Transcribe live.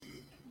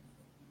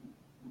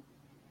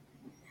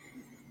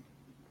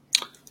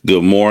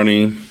Good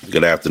morning,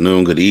 good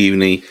afternoon, good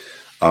evening.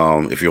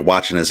 If you're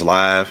watching this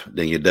live,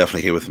 then you're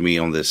definitely here with me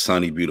on this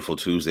sunny, beautiful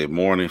Tuesday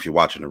morning. If you're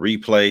watching the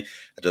replay,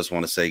 I just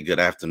want to say good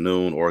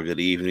afternoon or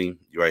good evening.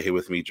 You're right here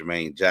with me,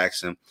 Jermaine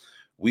Jackson.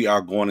 We are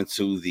going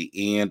into the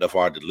end of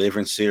our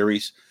deliverance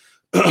series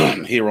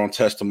here on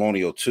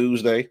Testimonial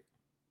Tuesday.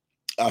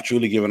 I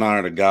truly give an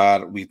honor to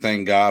God. We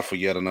thank God for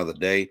yet another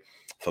day,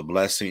 for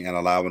blessing and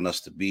allowing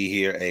us to be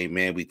here.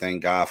 Amen. We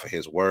thank God for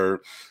his word.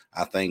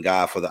 I thank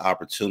God for the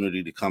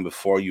opportunity to come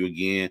before you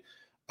again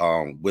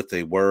with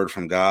a word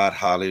from God.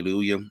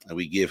 Hallelujah. And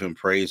we give him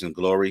praise and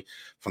glory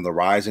from the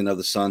rising of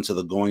the sun to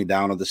the going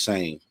down of the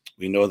same.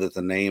 We know that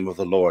the name of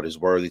the Lord is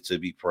worthy to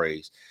be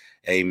praised.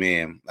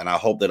 Amen. And I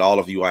hope that all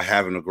of you are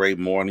having a great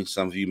morning.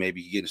 Some of you may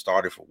be getting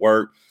started for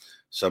work.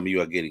 Some of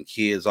you are getting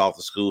kids off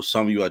to school.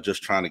 Some of you are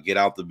just trying to get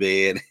out the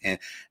bed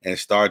and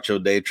start your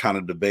day trying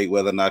to debate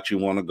whether or not you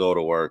want to go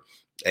to work.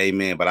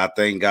 Amen. But I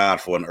thank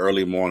God for an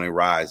early morning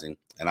rising.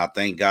 And I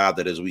thank God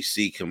that as we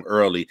seek him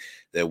early,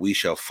 that we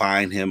shall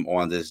find him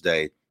on this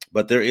day.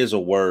 But there is a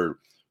word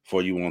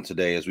for you on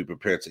today as we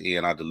prepare to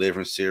end our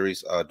deliverance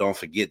series. Don't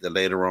forget that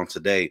later on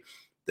today,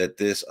 that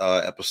this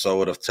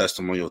episode of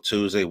Testimonial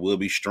Tuesday will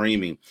be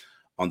streaming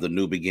on the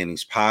New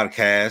Beginnings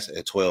podcast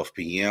at 12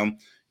 p.m.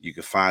 You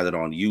can find it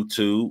on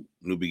YouTube,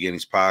 New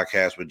Beginnings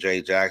Podcast with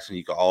Jay Jackson.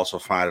 You can also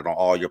find it on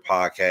all your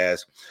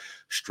podcast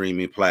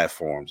streaming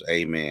platforms.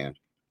 Amen.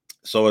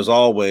 So as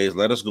always,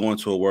 let us go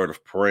into a word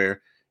of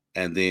prayer,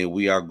 and then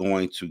we are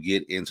going to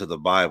get into the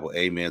Bible.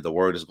 Amen. The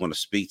word is going to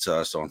speak to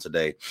us on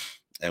today,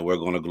 and we're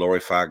going to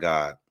glorify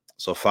God.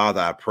 So,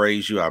 Father, I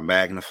praise you. I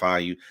magnify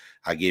you.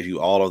 I give you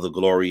all of the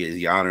glory,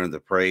 the honor, and the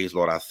praise.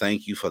 Lord, I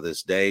thank you for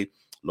this day.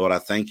 Lord, I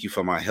thank you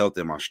for my health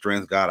and my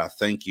strength. God, I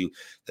thank you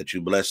that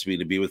you blessed me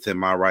to be within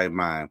my right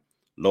mind.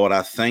 Lord,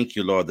 I thank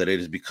you, Lord, that it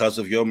is because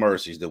of your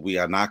mercies that we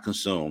are not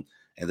consumed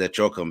and that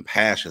your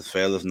compassion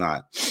faileth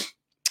not.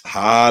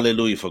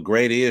 Hallelujah. For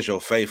great is your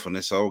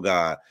faithfulness, oh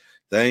God.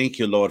 Thank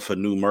you, Lord, for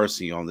new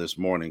mercy on this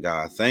morning,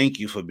 God. Thank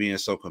you for being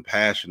so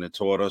compassionate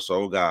toward us,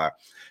 oh God.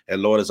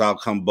 And Lord, as I'll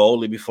come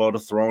boldly before the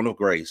throne of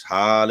grace,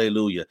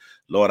 hallelujah.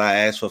 Lord, I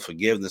ask for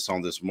forgiveness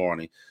on this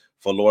morning.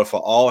 For Lord, for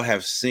all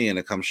have sinned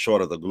and come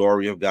short of the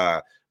glory of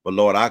God. But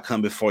Lord, I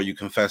come before you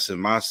confessing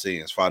my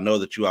sins, for I know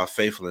that you are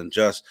faithful and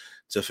just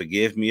to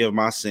forgive me of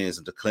my sins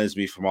and to cleanse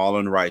me from all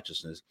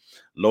unrighteousness.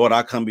 Lord,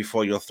 I come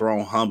before your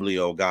throne humbly,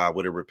 oh God,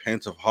 with a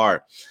repentant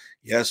heart.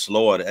 Yes,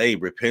 Lord. Hey,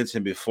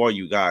 repenting before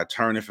you, God,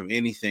 turning from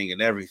anything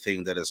and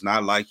everything that is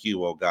not like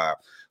you, oh God.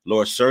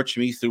 Lord, search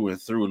me through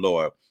and through,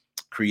 Lord.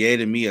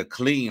 Create in me a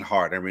clean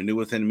heart and renew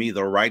within me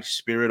the right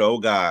spirit, oh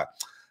God.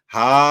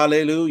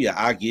 Hallelujah.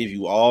 I give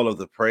you all of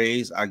the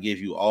praise. I give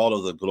you all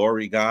of the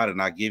glory, God, and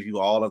I give you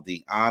all of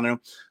the honor.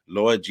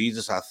 Lord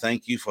Jesus, I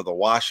thank you for the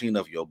washing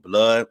of your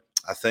blood.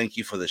 I thank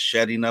you for the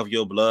shedding of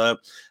your blood.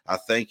 I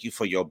thank you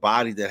for your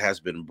body that has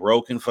been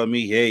broken for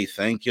me. Hey,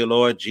 thank you,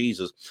 Lord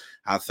Jesus.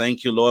 I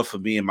thank you, Lord, for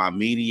being my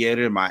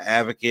mediator, my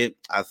advocate.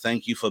 I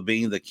thank you for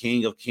being the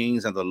King of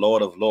Kings and the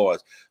Lord of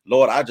Lords.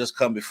 Lord, I just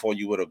come before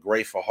you with a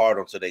grateful heart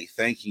on today,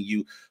 thanking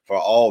you for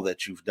all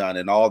that you've done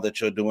and all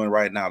that you're doing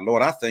right now.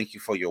 Lord, I thank you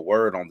for your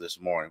word on this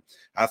morning.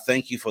 I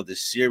thank you for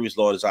this series,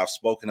 Lord, as I've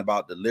spoken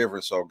about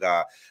deliverance, oh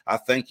God. I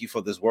thank you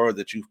for this word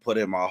that you've put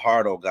in my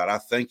heart, oh God. I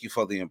thank you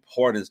for the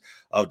importance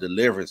of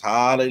deliverance.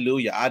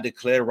 Hallelujah. I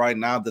declare right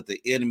now that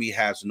the enemy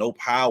has no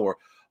power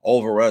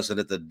over us and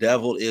that the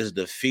devil is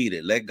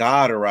defeated. Let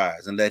God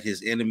arise and let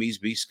his enemies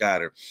be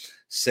scattered.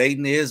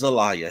 Satan is a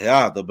liar.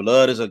 Yeah, the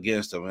blood is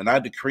against him. And I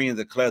decree and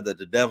declare that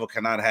the devil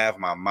cannot have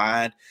my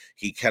mind.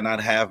 He cannot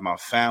have my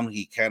family.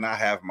 He cannot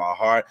have my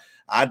heart.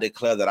 I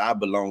declare that I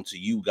belong to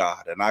you,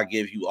 God, and I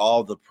give you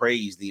all the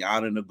praise, the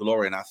honor, and the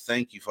glory. And I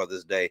thank you for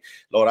this day.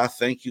 Lord, I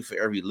thank you for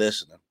every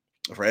listener.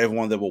 For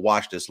everyone that will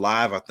watch this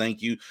live, I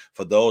thank you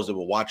for those that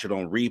will watch it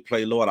on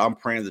replay, Lord. I'm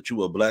praying that you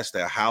will bless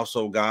their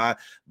household, God,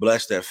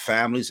 bless their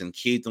families and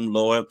keep them,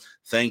 Lord.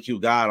 Thank you,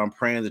 God. I'm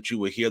praying that you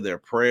will hear their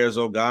prayers,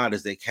 oh God,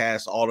 as they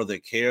cast all of their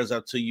cares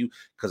up to you,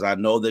 because I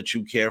know that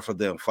you care for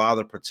them.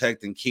 Father,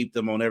 protect and keep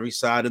them on every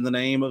side in the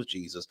name of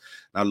Jesus.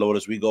 Now, Lord,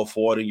 as we go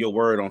forward in your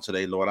word on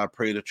today, Lord, I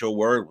pray that your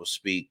word will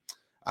speak.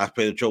 I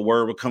pray that your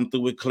word will come through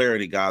with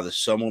clarity, God, that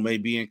someone may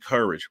be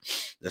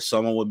encouraged, that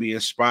someone will be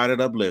inspired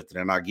and uplifted.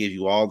 And I give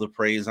you all the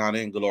praise, honor,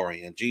 and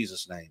glory. In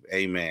Jesus' name,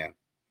 amen.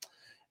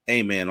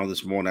 Amen. On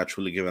this morning, I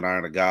truly give an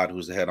honor to God,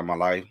 who's the head of my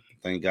life.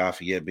 Thank God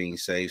for yet being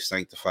saved,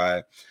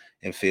 sanctified,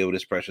 and filled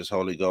with his precious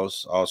Holy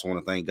Ghost. I also want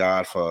to thank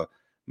God for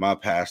my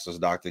pastors,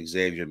 Dr.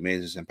 Xavier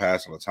Menzies and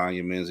Pastor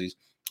Latanya Menzies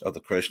of the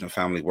Christian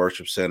Family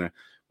Worship Center.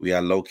 We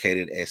are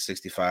located at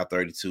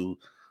 6532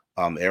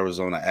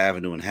 Arizona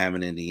Avenue in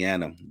Hammond,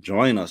 Indiana.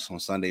 Join us on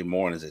Sunday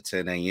mornings at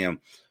 10 a.m.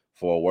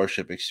 for a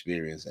worship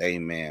experience.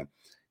 Amen.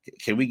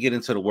 Can we get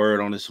into the word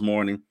on this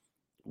morning?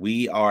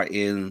 We are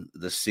in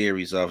the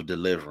series of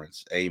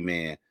deliverance.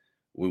 Amen.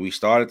 When we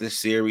started this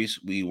series,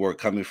 we were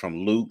coming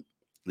from Luke,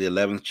 the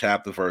 11th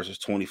chapter, verses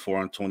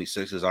 24 and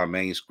 26 is our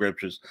main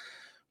scriptures.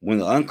 When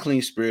the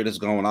unclean spirit is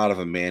gone out of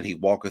a man, he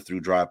walketh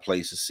through dry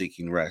places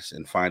seeking rest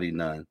and finding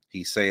none.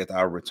 He saith,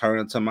 I will return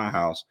unto my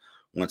house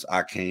whence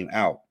I came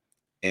out.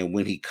 And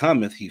when he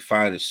cometh, he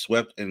findeth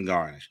swept and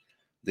garnished.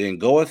 Then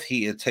goeth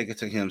he and taketh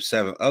to him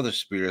 7 other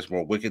spirits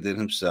more wicked than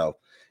himself,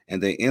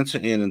 and they enter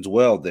in and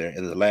dwell there.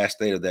 And the last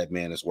state of that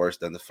man is worse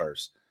than the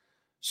first.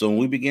 So when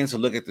we begin to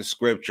look at the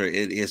scripture,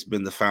 it has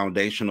been the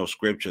foundational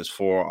scriptures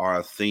for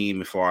our theme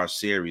and for our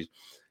series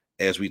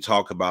as we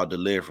talk about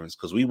deliverance,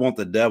 because we want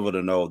the devil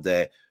to know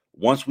that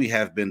once we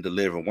have been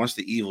delivered, once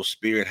the evil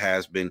spirit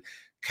has been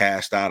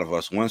cast out of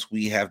us, once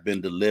we have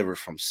been delivered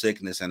from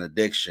sickness and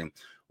addiction,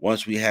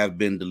 once we have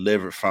been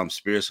delivered from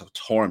spirits of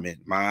torment,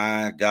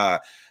 my God,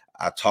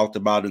 I talked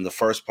about in the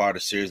first part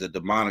of the series that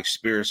demonic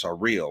spirits are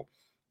real.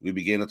 We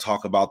begin to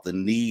talk about the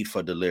need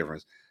for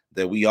deliverance,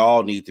 that we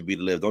all need to be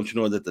delivered. Don't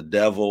you know that the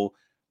devil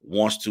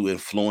wants to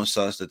influence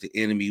us, that the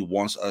enemy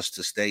wants us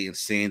to stay in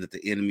sin, that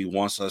the enemy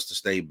wants us to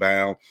stay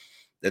bound,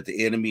 that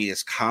the enemy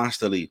is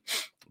constantly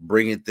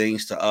bringing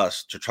things to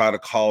us to try to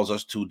cause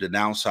us to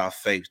denounce our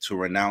faith, to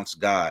renounce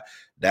God.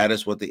 That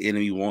is what the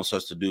enemy wants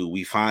us to do.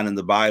 We find in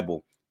the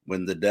Bible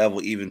when the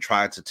devil even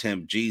tried to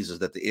tempt Jesus,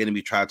 that the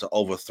enemy tried to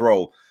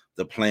overthrow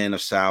the plan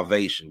of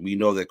salvation. We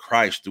know that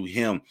Christ, through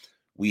him,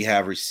 we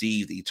have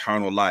received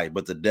eternal life,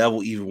 but the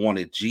devil even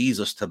wanted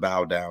Jesus to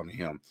bow down to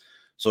him.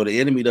 So the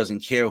enemy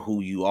doesn't care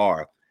who you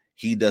are.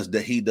 He does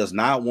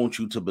not want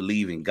you to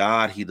believe in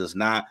God. He does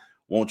not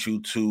want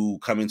you to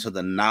come into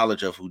the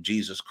knowledge of who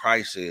Jesus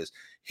Christ is.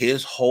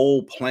 His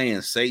whole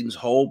plan, Satan's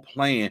whole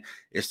plan,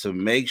 is to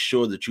make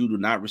sure that you do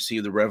not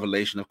receive the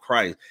revelation of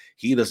Christ.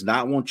 He does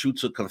not want you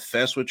to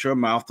confess with your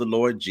mouth the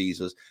Lord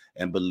Jesus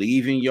and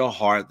believe in your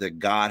heart that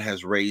God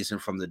has raised him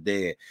from the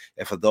dead.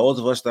 And for those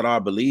of us that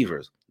are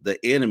believers, the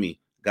enemy,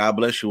 God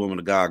bless you, woman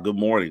of God, good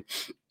morning.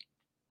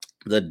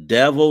 The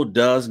devil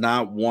does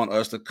not want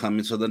us to come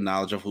into the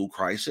knowledge of who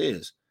Christ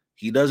is.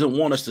 He doesn't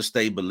want us to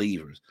stay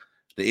believers.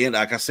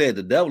 Like I said,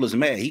 the devil is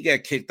mad. He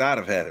got kicked out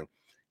of heaven.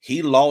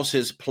 He lost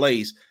his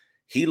place.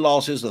 He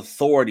lost his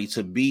authority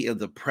to be in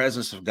the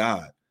presence of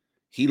God.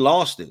 He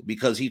lost it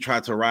because he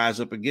tried to rise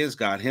up against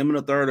God. Him and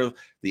a third of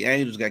the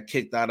angels got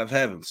kicked out of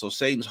heaven. So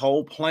Satan's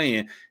whole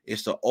plan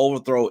is to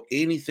overthrow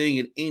anything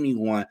and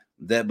anyone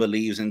that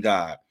believes in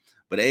God.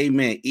 But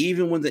amen,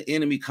 even when the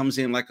enemy comes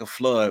in like a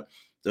flood,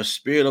 the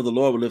Spirit of the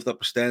Lord will lift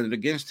up a standard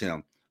against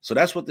him. So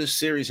that's what this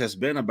series has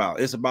been about.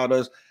 It's about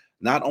us,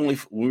 not only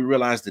when we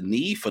realize the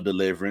need for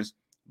deliverance,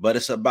 but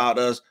it's about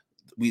us.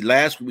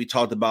 Last week we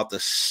talked about the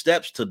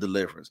steps to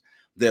deliverance.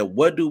 That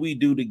what do we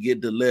do to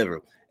get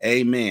delivered?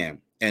 Amen.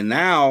 And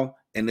now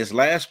in this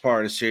last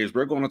part of the series,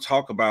 we're going to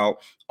talk about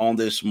on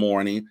this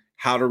morning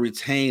how to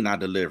retain our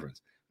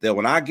deliverance. That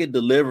when I get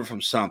delivered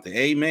from something,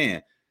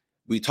 amen.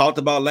 We talked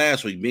about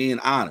last week being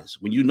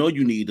honest. When you know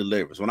you need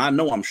deliverance, when I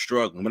know I'm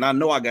struggling, when I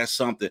know I got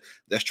something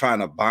that's trying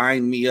to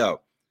bind me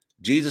up,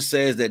 Jesus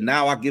says that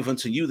now I give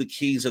unto you the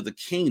keys of the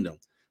kingdom,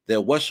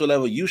 that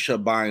whatsoever you shall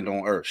bind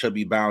on earth shall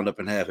be bound up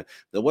in heaven,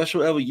 that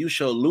whatsoever you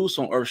shall loose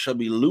on earth shall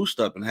be loosed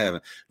up in heaven.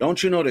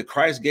 Don't you know that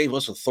Christ gave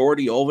us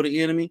authority over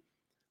the enemy?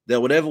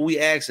 That whatever we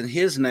ask in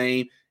his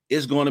name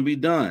is going to be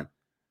done.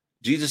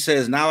 Jesus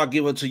says, now I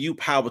give unto you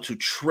power to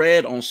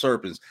tread on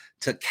serpents,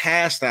 to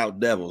cast out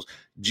devils.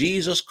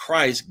 Jesus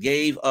Christ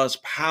gave us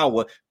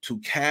power to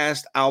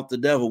cast out the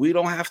devil. We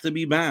don't have to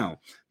be bound.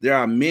 There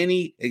are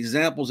many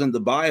examples in the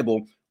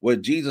Bible where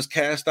Jesus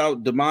cast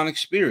out demonic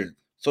spirits.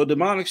 So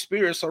demonic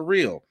spirits are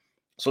real.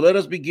 So let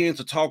us begin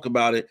to talk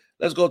about it.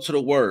 Let's go to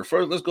the word.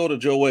 First, let's go to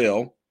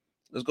Joel.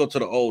 Let's go to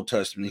the Old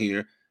Testament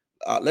here.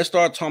 Let's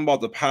start talking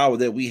about the power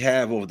that we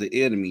have over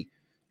the enemy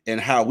and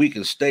how we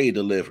can stay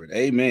delivered.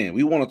 Amen.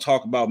 We want to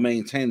talk about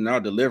maintaining our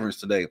deliverance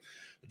today.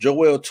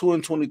 Joel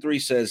 2:23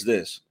 says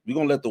this. We're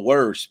going to let the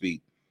word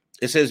speak.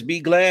 It says, be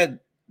glad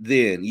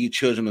then, ye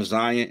children of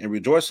Zion, and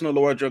rejoice in the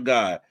Lord your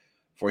God,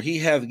 for he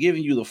hath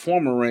given you the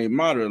former rain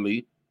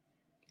moderately.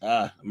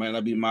 It might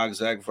not be my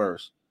exact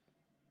verse.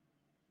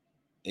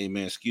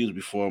 Amen. Excuse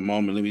me for a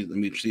moment. Let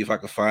me see if I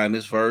can find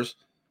this verse.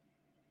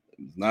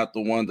 It's not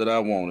the one that I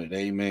wanted.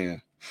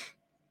 Amen.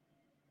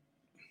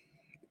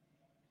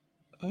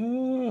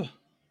 Amen.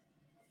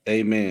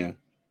 Amen.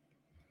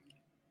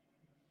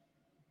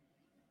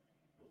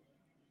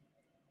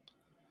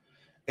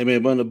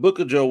 But in the book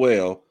of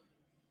Joel,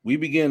 we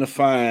begin to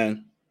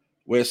find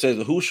where it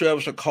says,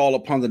 whosoever shall call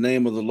upon the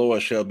name of the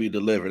Lord shall be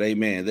delivered.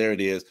 Amen. There it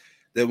is.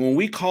 That when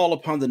we call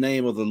upon the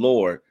name of the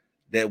Lord,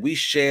 that we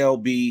shall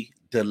be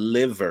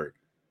delivered.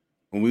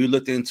 When we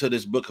looked into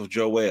this book of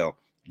Joel,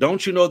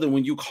 don't you know that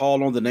when you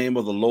call on the name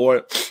of the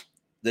Lord,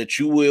 that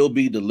you will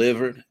be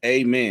delivered?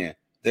 Amen.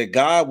 That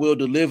God will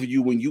deliver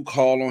you when you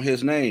call on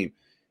his name.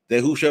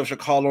 That whosoever shall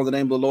call on the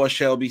name of the Lord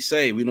shall be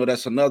saved. We know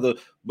that's another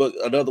book,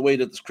 another way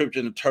that the scripture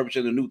interprets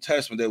in the New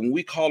Testament, that when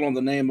we call on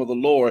the name of the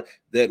Lord,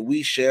 that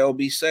we shall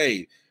be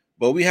saved.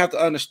 But we have to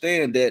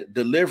understand that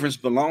deliverance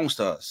belongs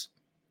to us.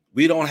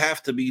 We don't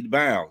have to be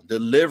bound.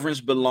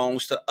 Deliverance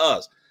belongs to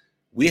us.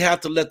 We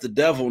have to let the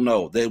devil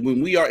know that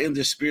when we are in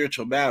this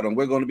spiritual battle, and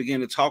we're going to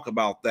begin to talk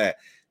about that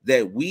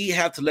we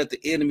have to let the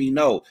enemy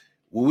know.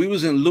 When we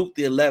was in Luke,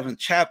 the 11th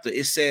chapter,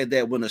 it said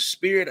that when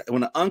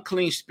an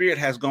unclean spirit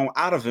has gone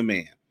out of a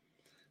man,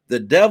 The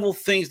devil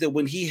thinks that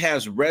when he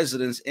has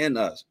residence in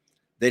us,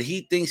 that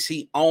he thinks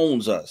he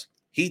owns us.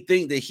 He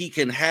thinks that he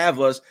can have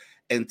us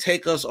and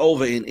take us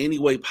over in any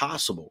way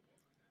possible.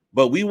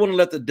 But we want to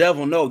let the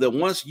devil know that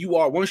once you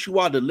are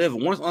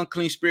delivered, once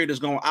unclean spirit is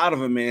gone out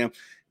of a man,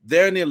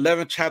 there in the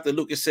 11th chapter of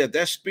Luke, it said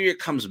that spirit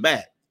comes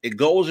back. It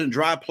goes in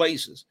dry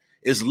places.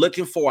 It's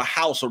looking for a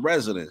house, a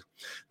residence.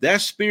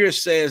 That spirit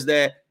says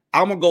that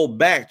I'm going to go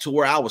back to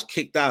where I was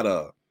kicked out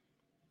of.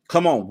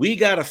 Come on, we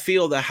got to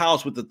fill the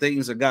house with the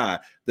things of God.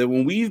 That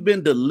when we've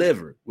been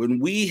delivered, when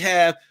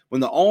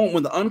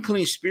the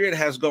unclean spirit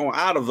has gone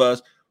out of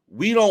us,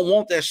 we don't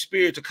want that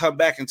spirit to come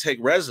back and take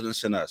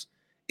residence in us.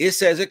 It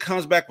says it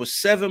comes back with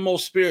 7 more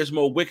spirits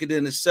more wicked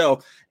than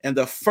itself, and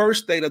the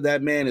first state of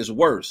that man is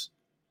worse.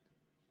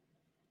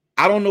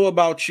 I don't know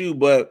about you,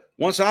 but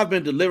once I've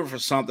been delivered for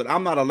something,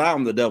 I'm not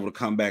allowing the devil to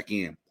come back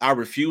in. I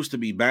refuse to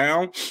be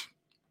bound.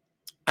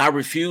 I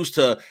refuse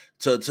to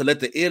let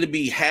the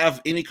enemy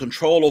have any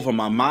control over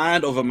my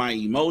mind, over my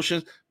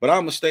emotions, but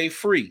I'm going to stay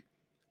free.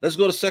 Let's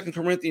go to 2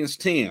 Corinthians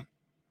 10,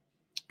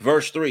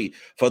 verse 3.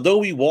 For though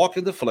we walk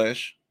in the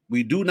flesh,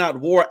 we do not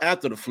war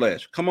after the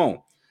flesh. Come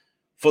on.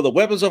 For the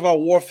weapons of our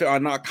warfare are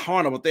not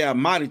carnal, but they are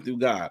mighty through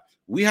God.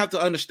 We have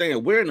to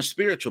understand we're in a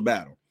spiritual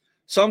battle.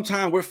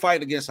 Sometimes we're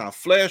fighting against our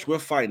flesh. We're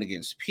fighting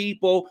against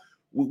people.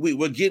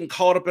 We're getting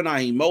caught up in our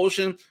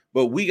emotion,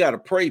 but we got to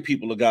pray,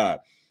 people of God.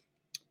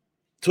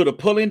 To the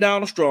pulling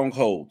down of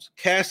strongholds,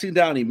 casting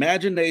down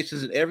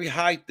imaginations and every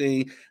high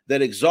thing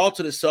that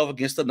exalted itself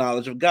against the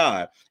knowledge of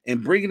God,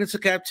 and bringing into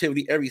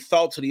captivity every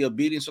thought to the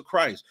obedience of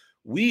Christ.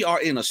 We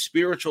are in a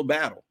spiritual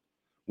battle.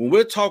 When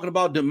we're talking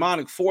about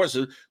demonic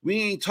forces,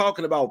 we ain't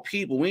talking about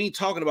people. We ain't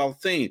talking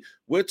about things.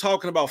 We're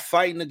talking about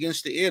fighting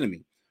against the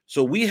enemy.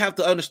 So we have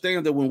to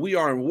understand that when we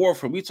are in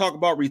warfare, we talk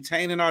about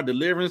retaining our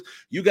deliverance,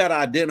 you got to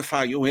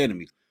identify your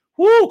enemy.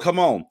 Whoo, come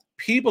on.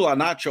 People are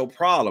not your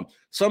problem.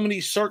 Some of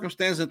these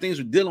circumstances and things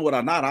we're dealing with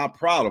are not our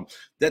problem.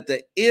 That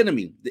the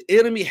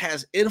enemy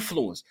has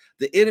influence.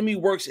 The enemy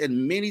works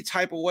in many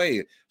type of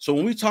ways. So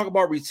when we talk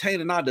about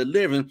retaining our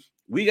deliverance,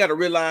 we got to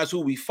realize who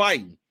we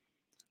fighting.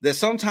 That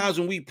sometimes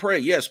when we pray,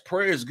 yes,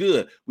 prayer is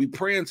good. We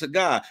pray into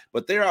God,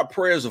 but there are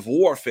prayers of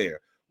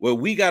warfare where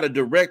we got to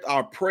direct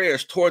our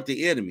prayers toward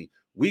the enemy.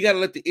 We got to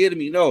let the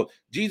enemy know.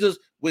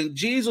 When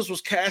Jesus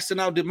was casting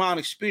out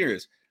demonic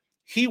spirits,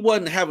 he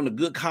wasn't having a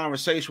good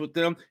conversation with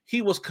them.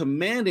 He was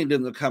commanding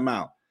them to come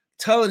out,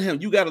 telling him,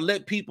 you got to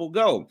let people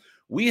go.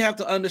 We have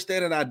to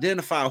understand and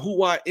identify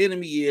who our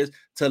enemy is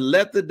to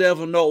let the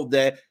devil know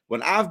that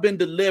when I've been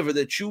delivered,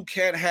 that you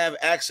can't have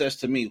access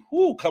to me.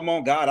 Whoo, come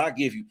on, God, I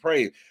give you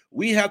praise.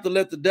 We have to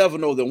let the devil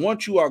know that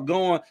once you are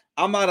gone,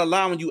 I'm not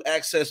allowing you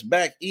access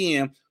back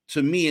in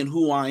to me and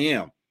who I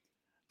am.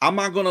 I'm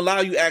not going to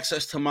allow you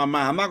access to my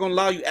mind. I'm not going to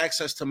allow you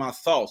access to my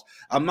thoughts.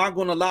 I'm not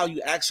going to allow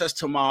you access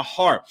to my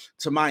heart,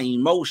 to my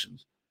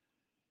emotions.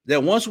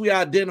 That once we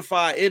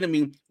identify our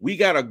enemy, we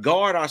got to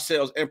guard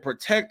ourselves and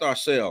protect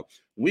ourselves.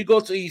 We go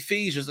to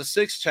Ephesians, the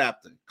 6th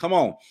chapter. Come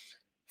on.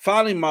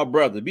 Finally, my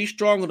brother, be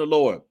strong in the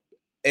Lord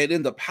and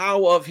in the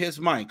power of his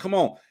might. Come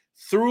on.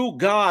 Through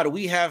God,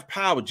 we have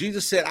power.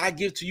 Jesus said, I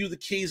give to you the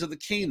keys of the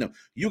kingdom.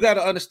 You got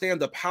to understand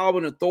the power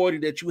and authority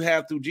that you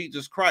have through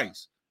Jesus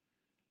Christ.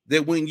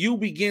 That when you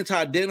begin to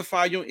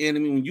identify your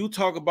enemy, when you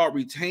talk about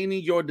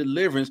retaining your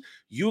deliverance,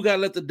 you got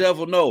to let the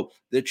devil know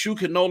that you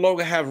can no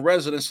longer have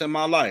residence in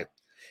my life.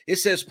 It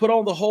says, put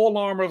on the whole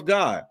armor of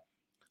God.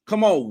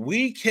 Come on,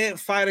 we can't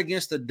fight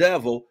against the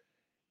devil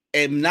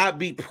and not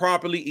be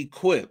properly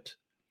equipped.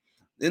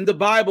 In the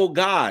Bible,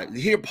 God,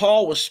 here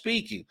Paul was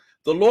speaking.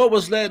 The Lord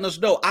was letting us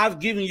know, I've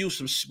given you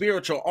some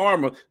spiritual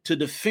armor to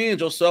defend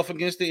yourself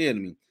against the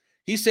enemy.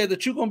 He said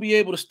that you're going to be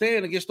able to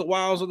stand against the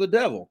wiles of the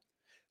devil.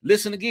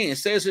 Listen again. It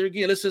says it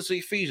again. Listen to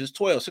Ephesians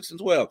 12, 6 and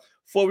 12.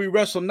 For we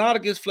wrestle not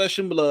against flesh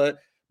and blood,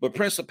 but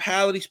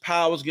principalities,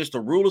 powers, against the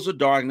rulers of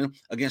darkness,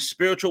 against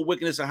spiritual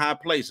wickedness in high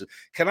places.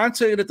 Can I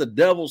tell you that the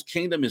devil's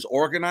kingdom is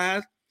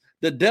organized?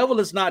 The devil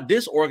is not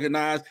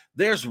disorganized.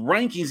 There's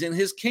rankings in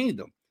his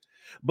kingdom.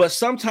 But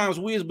sometimes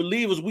we as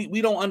believers,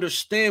 we don't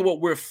understand what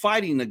we're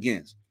fighting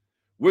against.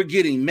 We're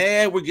getting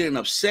mad. We're getting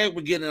upset.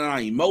 We're getting our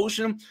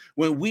emotion.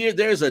 When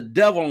there's a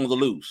devil on the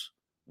loose.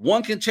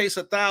 One can chase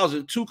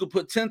 1,000, 2 could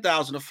put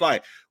 10,000 to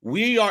flight.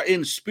 We are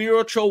in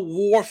spiritual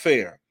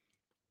warfare.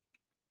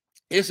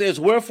 It says,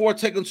 wherefore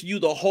take unto you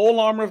the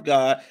whole armor of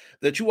God,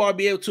 that you are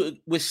be able to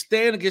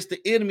withstand against the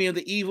enemy in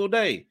the evil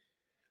day.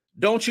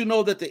 Don't you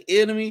know that the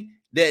enemy,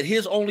 that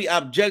his only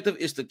objective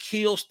is to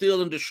kill,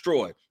 steal, and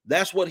destroy?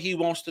 That's what he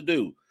wants to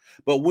do.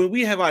 But when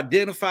we have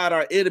identified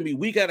our enemy,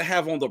 we got to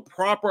have on the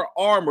proper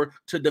armor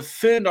to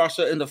defend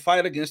ourselves in the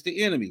fight against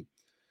the enemy.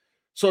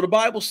 So the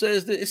Bible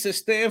says that it says,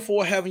 stand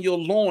for having your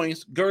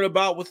loins girded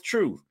about with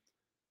truth.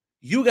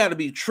 You got to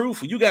be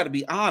truthful. You got to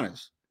be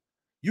honest.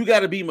 You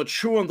got to be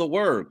mature in the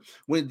word.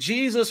 When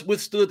Jesus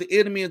withstood the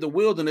enemy in the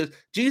wilderness,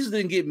 Jesus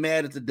didn't get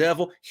mad at the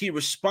devil. He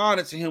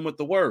responded to him with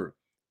the word.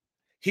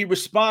 He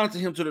responded to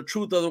him to the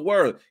truth of the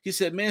word. He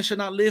said, man shall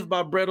not live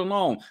by bread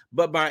alone,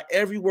 but by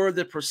every word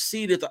that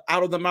proceedeth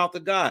out of the mouth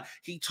of God.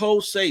 He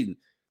told Satan,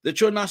 that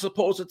you're not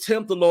supposed to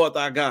tempt the Lord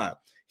thy God.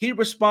 He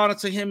responded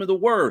to him in the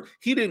word.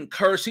 He didn't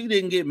curse. He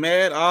didn't get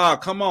mad.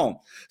 Come on.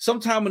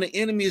 Sometimes when the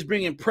enemy is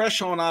bringing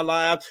pressure on our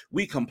lives,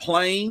 we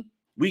complain,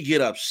 we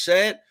get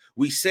upset,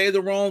 we say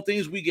the wrong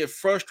things, we get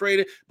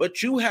frustrated,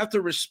 but you have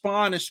to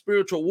respond in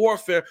spiritual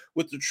warfare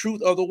with the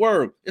truth of the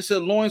word. It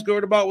said, loins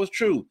girded about with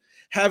truth,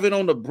 having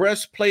on the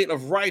breastplate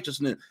of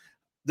righteousness.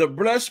 The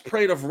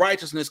breastplate of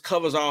righteousness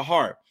covers our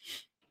heart.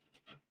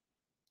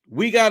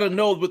 We got to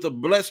know with the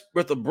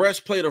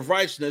breastplate of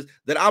righteousness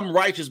that I'm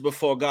righteous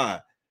before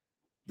God,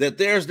 that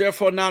there's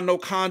therefore now no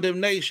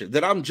condemnation,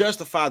 that I'm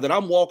justified, that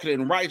I'm walking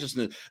in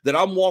righteousness, that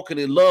I'm walking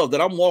in love, that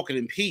I'm walking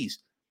in peace.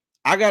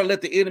 I got to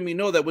let the enemy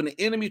know that when the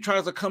enemy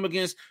tries to come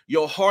against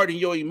your heart and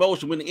your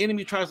emotion, when the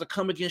enemy tries to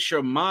come against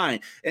your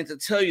mind and to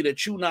tell you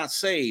that you're not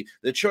saved,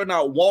 that you're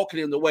not walking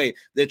in the way,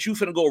 that you're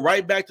finna go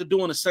right back to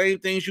doing the same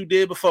things you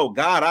did before,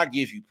 God, I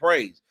give you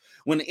praise.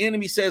 When the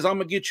enemy says, I'm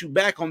going to get you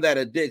back on that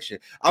addiction,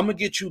 I'm going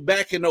to get you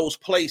back in those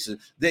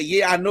places that,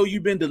 yeah, I know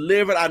you've been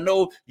delivered. I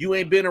know you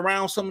ain't been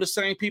around some of the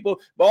same people,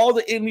 but all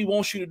the enemy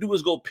wants you to do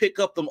is go pick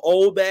up them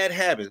old bad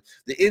habits.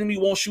 The enemy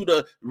wants you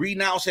to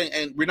renounce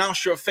and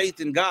renounce your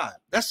faith in God.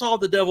 That's all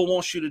the devil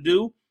wants you to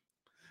do.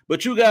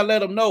 But you got to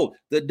let him know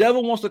the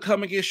devil wants to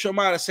come against your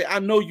mind and say, I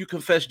know you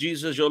confess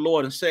Jesus as your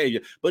Lord and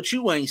Savior, but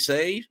you ain't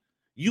saved.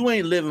 You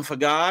ain't living for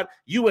God.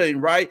 You ain't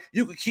right.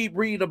 You can keep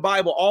reading the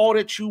Bible all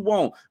that you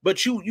want,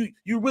 but you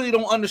really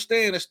don't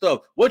understand this stuff.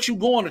 What you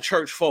going to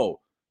church for?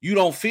 You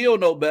don't feel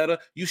no better.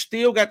 You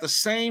still got the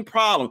same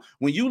problem.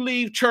 When you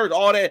leave church,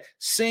 all that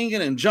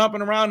singing and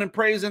jumping around and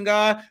praising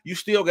God, you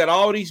still got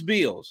all these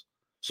bills.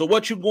 So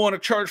what you going to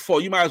church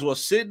for? You might as well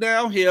sit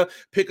down here,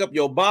 pick up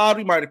your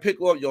Bible. You might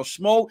pick up your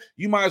smoke.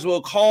 You might as well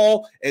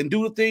call and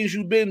do the things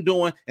you've been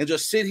doing and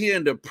just sit here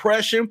in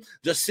depression,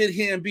 just sit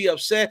here and be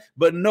upset.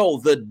 But no,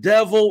 the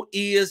devil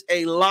is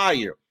a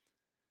liar.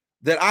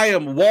 That I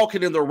am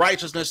walking in the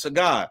righteousness of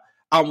God.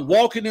 I'm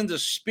walking in the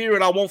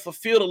spirit. I won't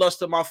fulfill the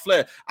lust of my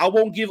flesh. I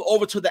won't give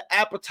over to the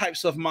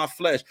appetites of my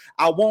flesh.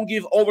 I won't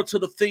give over to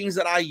the things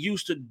that I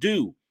used to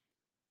do.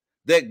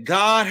 That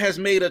God has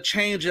made a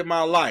change in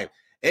my life.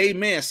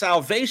 Amen.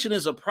 Salvation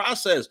is a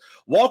process.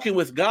 Walking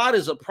with God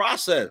is a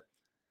process.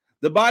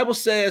 The Bible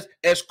says,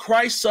 as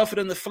Christ suffered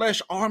in the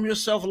flesh, arm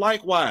yourself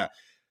likewise.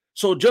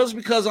 So just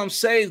because I'm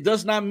saved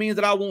does not mean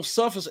that I won't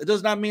suffer. It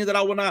does not mean that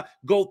I will not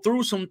go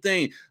through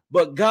something.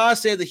 But God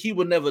said that he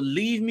will never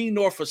leave me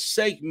nor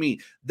forsake me.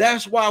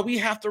 That's why we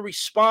have to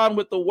respond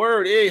with the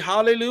word. Hey,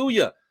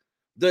 hallelujah.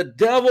 The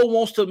devil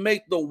wants to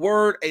make the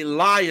word a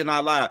lie in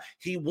our life.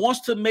 He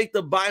wants to make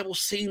the Bible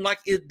seem like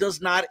it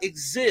does not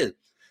exist.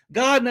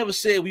 God never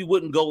said we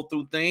wouldn't go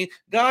through things.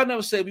 God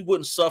never said we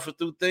wouldn't suffer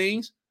through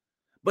things.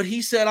 But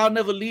he said, I'll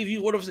never leave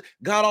you.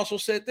 God also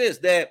said this,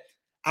 that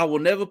I will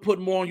never put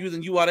more on you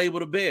than you are able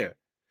to bear.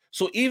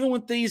 So even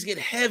when things get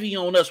heavy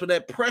on us, when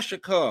that pressure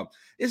comes,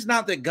 it's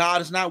not that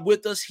God is not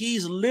with us.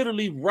 He's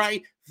literally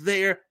right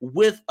there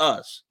with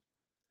us.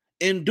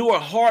 Endure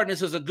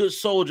hardness as a good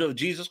soldier of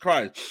Jesus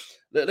Christ.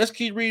 Let's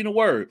keep reading the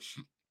word.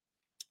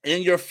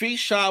 And your feet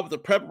shod with the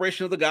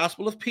preparation of the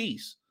gospel of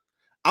peace.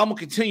 I'm going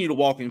to continue to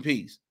walk in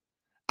peace.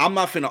 I'm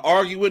not finna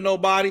argue with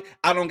nobody.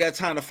 I don't got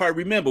time to fight.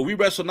 Remember, we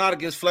wrestle not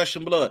against flesh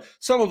and blood.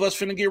 Some of us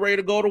finna get ready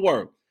to go to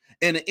work.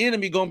 And the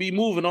enemy gonna be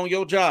moving on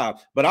your job.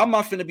 But I'm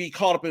not finna be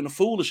caught up in the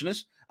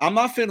foolishness. I'm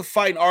not finna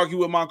fight and argue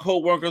with my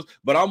co-workers,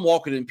 but I'm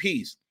walking in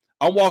peace.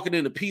 I'm walking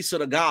in the peace of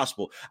the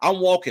gospel.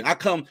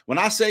 When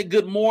I say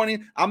good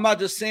morning, I'm not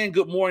just saying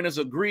good morning as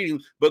a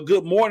greeting, but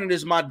good morning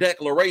is my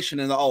declaration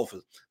in the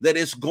office that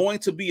it's going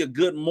to be a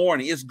good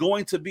morning. It's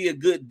going to be a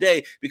good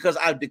day because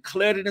I've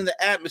declared it in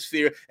the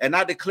atmosphere and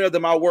I declare that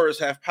my words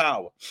have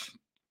power.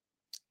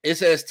 It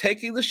says,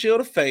 taking the shield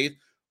of faith,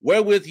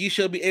 wherewith ye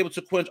shall be able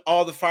to quench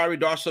all the fiery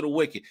darts of the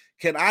wicked.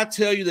 Can I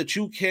tell you that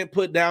you can't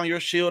put down your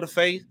shield of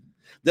faith?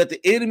 That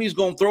the enemy is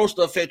going to throw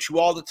stuff at you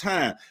all the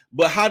time.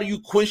 But how do you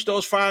quench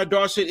those fire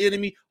darts at the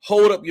enemy?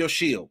 Hold up your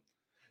shield.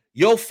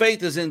 Your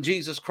faith is in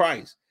Jesus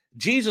Christ.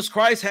 Jesus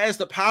Christ has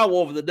the power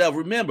over the devil.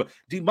 Remember,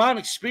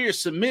 demonic spirits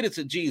submitted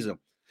to Jesus.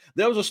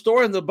 There was a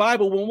story in the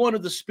Bible when one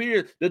of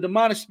the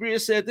demonic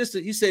spirits said this.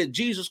 He said,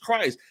 Jesus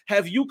Christ,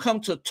 have you come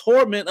to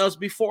torment us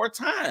before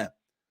time?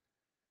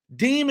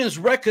 Demons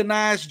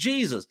recognize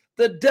Jesus.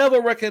 The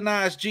devil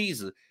recognized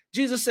Jesus.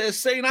 Jesus says,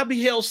 Satan, I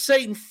beheld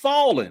Satan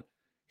falling.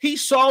 He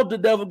saw the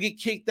devil get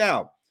kicked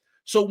out.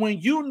 So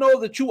when you know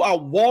that you are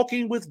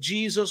walking with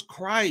Jesus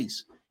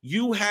Christ,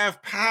 you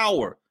have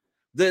power.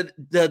 The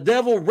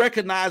devil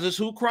recognizes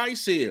who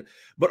Christ is.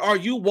 But are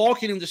you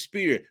walking in the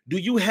spirit? Do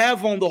you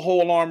have on the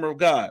whole armor of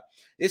God?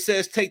 It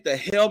says, take the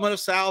helmet of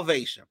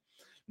salvation.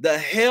 The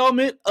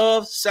helmet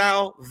of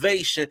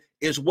salvation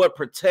is what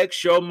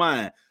protects your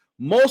mind.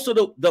 Most of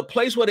the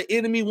place where the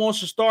enemy wants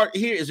to start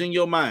here is in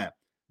your mind.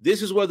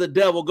 This is where the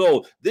devil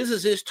goes. This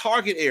is his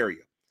target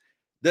area.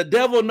 The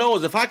devil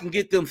knows if I can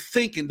get them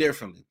thinking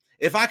differently,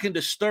 if I can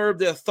disturb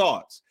their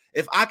thoughts,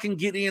 if I can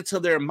get into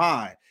their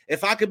mind,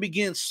 if I can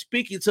begin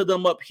speaking to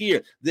them up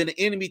here, then the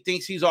enemy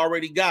thinks he's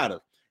already got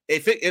us.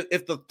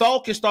 If the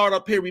thought can start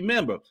up here,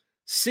 remember,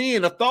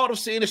 Sin, the thought of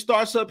sin, it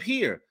starts up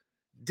here.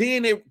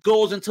 Then it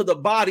goes into the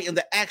body and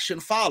the action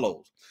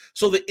follows.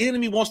 So the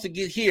enemy wants to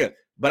get here,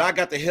 but I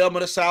got the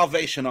helmet of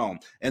salvation on.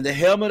 And the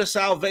helmet of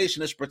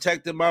salvation is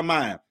protecting my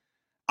mind.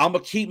 I'm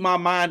going to keep my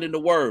mind in the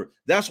word.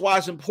 That's why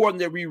it's important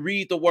that we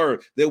read the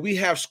word, that we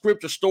have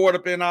scripture stored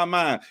up in our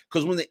mind.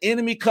 Because when the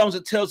enemy comes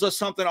and tells us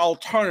something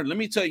alternative, let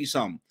me tell you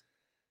something.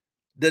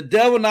 The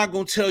devil not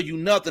going to tell you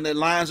nothing that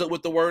lines up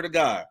with the word of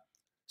God.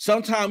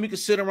 Sometimes we can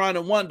sit around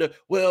and wonder,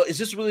 well, is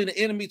this really the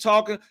enemy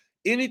talking?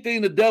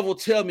 Anything the devil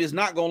tell me is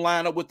not going to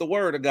line up with the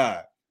word of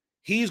God.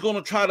 He's going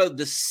to try to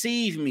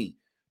deceive me,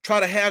 try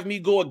to have me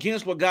go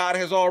against what God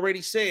has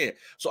already said.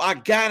 So I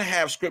got to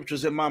have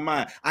scriptures in my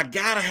mind. I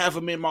got to have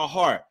them in my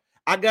heart.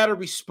 I got to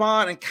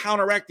respond and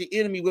counteract the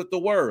enemy with the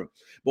word.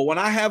 But when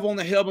I have on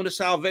the helmet of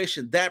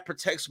salvation, that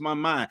protects my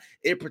mind.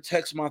 It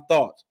protects my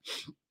thoughts.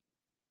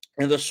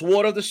 And the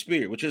sword of the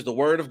Spirit, which is the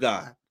word of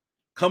God.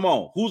 Come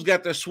on. Who's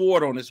got their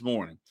sword on this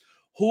morning?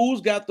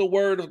 Who's got the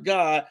word of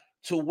God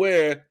to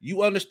where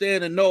you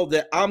understand and know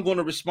that I'm going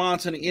to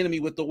respond to the enemy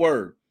with the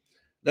word?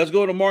 Let's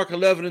go to Mark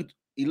 11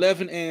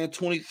 and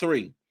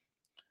 23.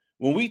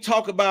 When we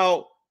talk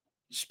about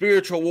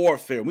spiritual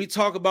warfare, we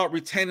talk about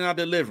retaining our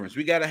deliverance,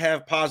 we got to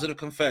have positive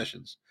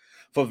confessions.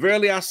 For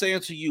verily I say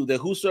unto you that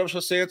whosoever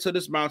shall say unto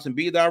this mountain,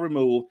 be thou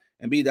removed,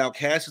 and be thou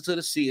cast into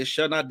the sea, and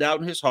shall not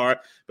doubt in his heart,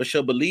 but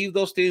shall believe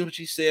those things which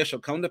he says shall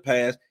come to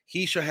pass,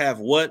 he shall have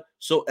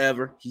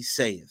whatsoever he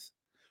saith.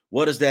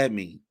 What does that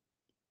mean?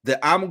 That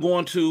I'm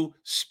going to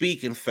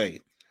speak in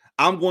faith.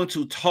 I'm going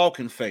to talk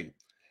in faith.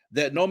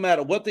 That no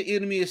matter what the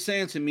enemy is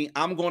saying to me,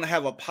 I'm going to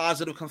have a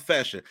positive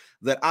confession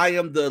that I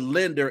am the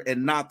lender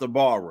and not the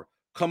borrower.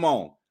 Come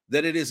on.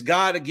 That it is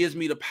God that gives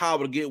me the power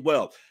to get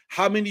wealth.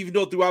 How many of you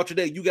know throughout your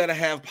day, you got to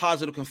have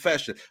positive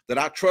confession that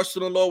I trust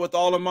in the Lord with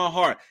all of my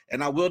heart,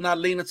 and I will not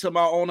lean into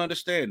my own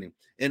understanding.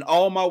 In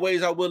all my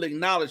ways, I will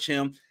acknowledge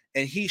him,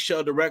 and he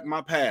shall direct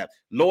my path.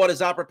 Lord,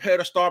 as I prepare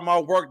to start my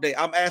workday,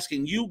 I'm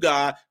asking you,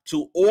 God,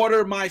 to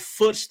order my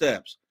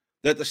footsteps,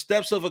 that the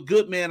steps of a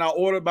good man are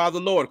ordered by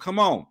the Lord. Come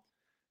on.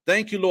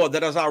 Thank you, Lord,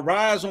 that as I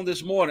rise on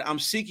this morning, I'm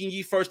seeking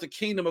ye first the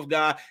kingdom of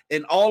God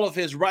and all of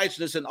his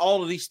righteousness, and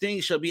all of these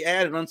things shall be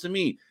added unto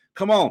me.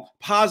 Come on,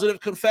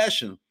 positive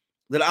confession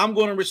that I'm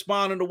going to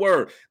respond in the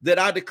word, that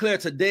I declare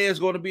today is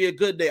going to be a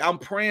good day. I'm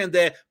praying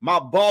that my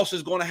boss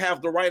is going to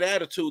have the right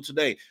attitude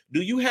today.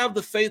 Do you have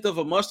the faith of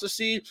a mustard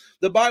seed?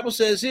 The Bible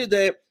says here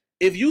that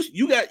if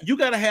you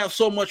got to have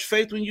so much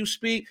faith when you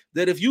speak,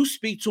 that if you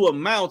speak to a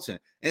mountain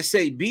and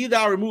say, be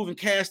thou removed and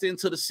cast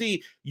into the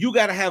sea, you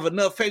got to have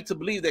enough faith to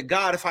believe that,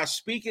 God, if I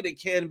speak it,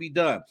 it can be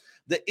done.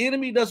 The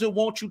enemy doesn't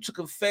want you to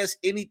confess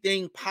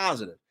anything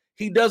positive.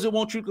 He doesn't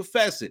want you to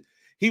confess it.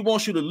 He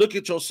wants you to look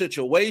at your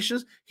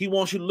situations. He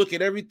wants you to look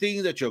at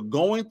everything that you're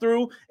going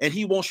through, and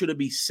he wants you to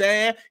be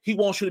sad. He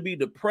wants you to be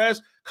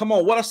depressed. Come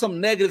on, what are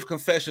some negative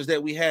confessions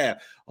that we have?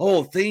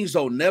 Oh, things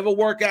don't never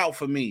work out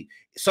for me.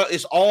 So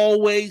it's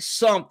always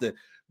something.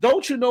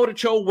 Don't you know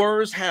that your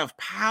words have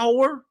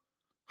power?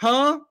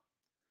 Huh?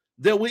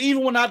 That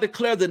even when I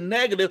declare the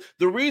negative,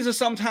 the reason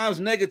sometimes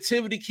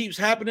negativity keeps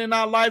happening in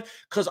our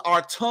life, because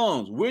our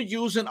tongues, we're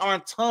using our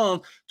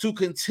tongue to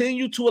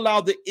continue to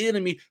allow the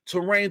enemy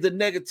to reign the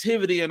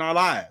negativity in our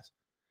lives.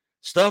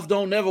 Stuff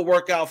don't never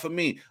work out for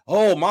me.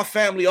 Oh, my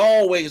family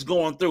always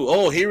going through.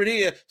 Oh, here it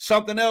is.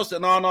 Something else.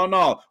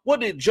 No.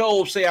 What did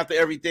Job say after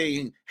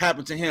everything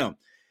happened to him?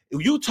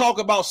 If you talk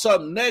about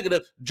something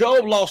negative,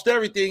 Job lost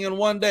everything in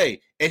one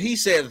day. And he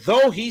said,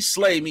 though he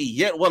slay me,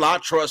 yet will I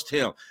trust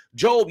him.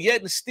 Job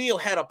yet and still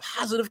had a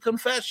positive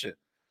confession.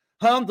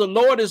 The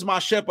Lord is my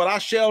shepherd, I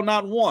shall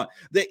not want.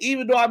 That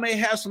even though I may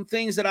have some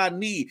things that I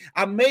need,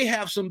 I may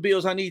have some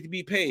bills I need to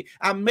be paid,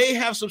 I may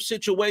have some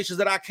situations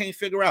that I can't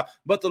figure out,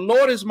 but the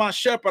Lord is my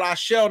shepherd, I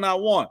shall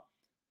not want.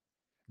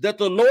 That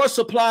the Lord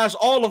supplies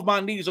all of my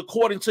needs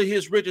according to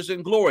his riches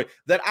and glory,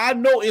 that I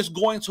know is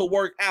going to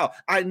work out.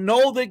 I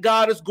know that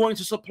God is going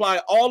to supply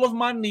all of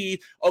my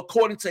needs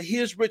according to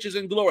his riches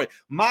and glory.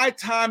 My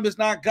time is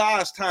not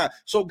God's time.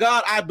 So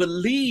God, I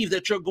believe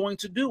that you're going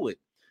to do it.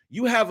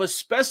 You have a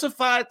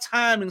specified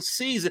time and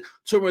season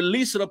to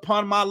release it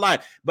upon my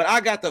life. But I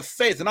got the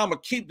faith, and I'm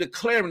going to keep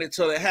declaring it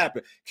till it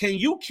happens. Can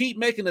you keep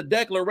making a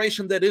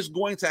declaration that it's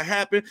going to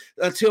happen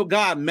until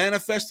God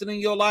manifests it in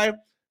your life?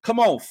 Come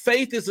on,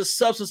 faith is the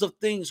substance of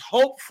things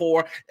hoped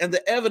for and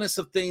the evidence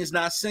of things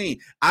not seen.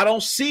 I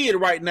don't see it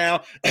right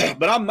now,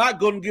 but I'm not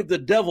going to give the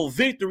devil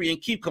victory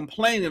and keep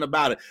complaining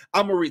about it.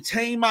 I'm going to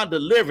retain my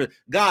deliverance.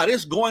 God,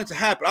 it's going to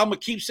happen. I'm going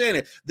to keep saying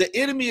it. The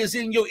enemy is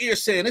in your ear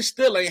saying it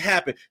still ain't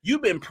happened.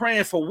 You've been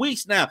praying for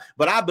weeks now,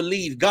 but I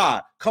believe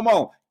God. Come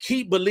on,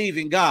 keep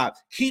believing God.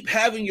 Keep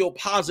having your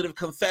positive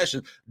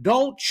confession.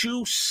 Don't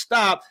you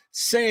stop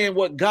saying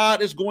what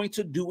God is going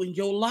to do in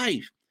your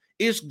life.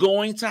 It's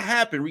going to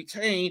happen.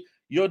 Retain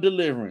your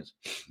deliverance.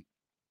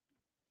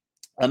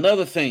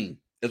 Another thing,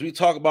 as we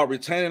talk about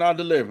retaining our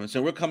deliverance,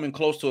 and we're coming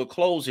close to a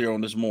close here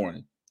on this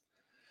morning.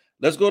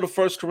 Let's go to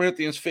 1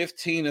 Corinthians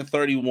 15 and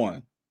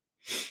 31.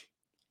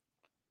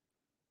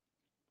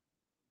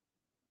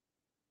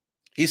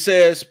 He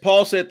says,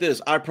 Paul said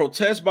this, I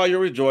protest by your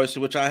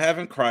rejoicing, which I have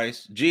in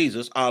Christ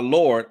Jesus, our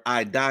Lord,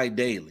 I die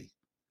daily.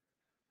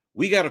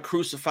 We got to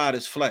crucify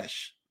this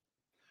flesh.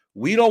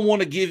 We don't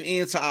want to give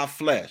in to our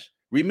flesh.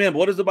 Remember,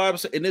 what does the Bible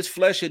say? In this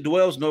flesh, it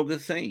dwells no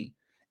good thing.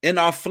 In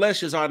our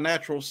flesh is our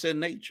natural sin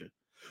nature.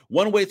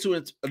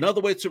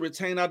 Another way to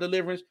retain our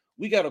deliverance,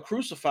 we got to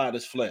crucify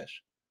this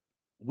flesh.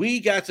 We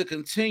got to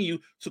continue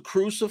to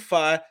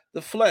crucify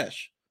the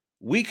flesh.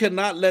 We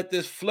cannot let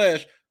this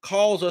flesh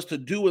cause us to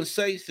do and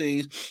say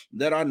things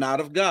that are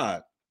not of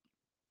God.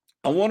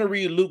 I want to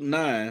read Luke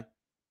 9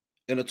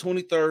 in the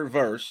 23rd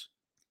verse,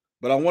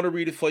 but I want to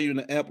read it for you in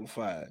the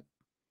Amplified.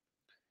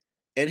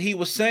 And he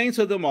was saying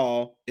to them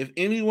all, if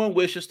anyone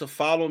wishes to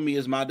follow me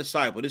as my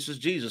disciple, this is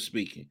Jesus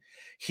speaking,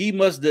 he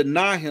must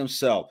deny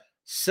himself,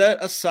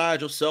 set aside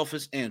your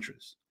selfish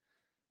interests.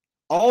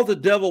 All the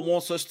devil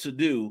wants us to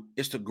do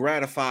is to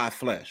gratify our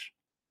flesh.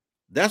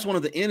 That's one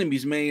of the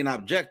enemy's main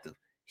objectives.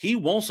 He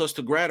wants us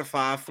to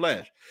gratify our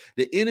flesh.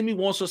 The enemy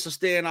wants us to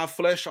stay in our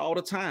flesh all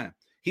the time.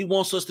 He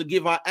wants us to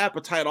give our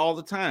appetite all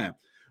the time.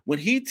 When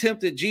he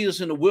tempted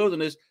Jesus in the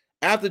wilderness,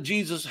 after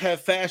Jesus had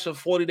fasted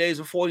 40 days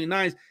and 40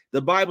 nights,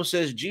 the Bible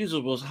says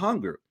Jesus was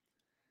hungry.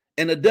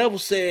 And the devil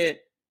said,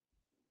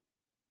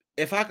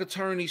 if I could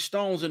turn these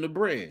stones into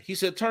bread. He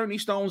said, turn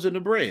these stones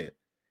into bread.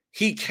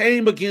 He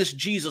came against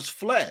Jesus'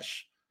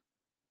 flesh.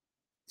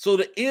 So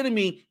the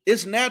enemy,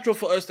 it's natural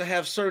for us to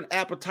have certain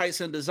appetites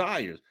and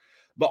desires,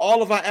 but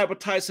all of our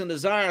appetites and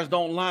desires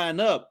don't line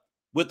up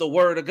with the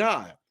word of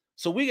God.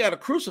 So we got to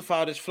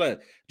crucify this flesh.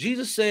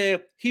 Jesus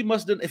said he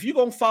must, if you're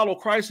going to follow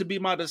Christ and be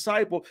my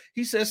disciple,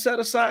 he said, set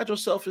aside your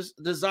selfish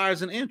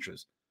desires and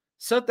interests.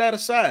 Set that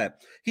aside.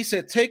 He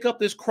said, take up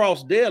this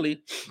cross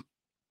daily,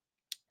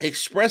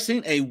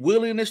 expressing a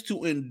willingness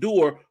to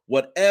endure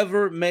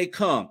whatever may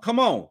come. Come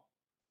on.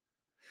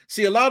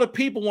 See, a lot of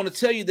people want to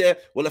tell you that,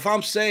 well, if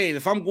I'm saved,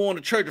 if I'm going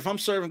to church, if I'm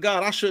serving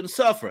God, I shouldn't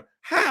suffer.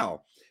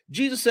 How?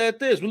 Jesus said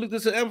this. We look at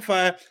this in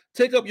Amplified,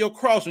 take up your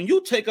cross. When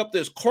you take up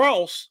this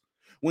cross,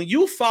 when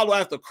you follow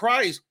after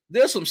Christ,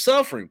 there's some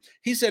suffering.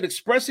 He said,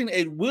 expressing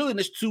a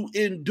willingness to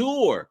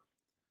endure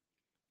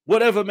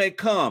whatever may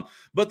come.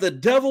 But the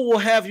devil will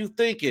have you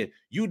thinking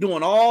you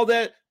doing all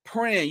that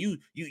praying,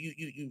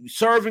 you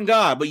serving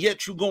God, but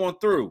yet you going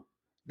through.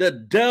 The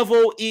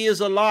devil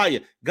is a liar.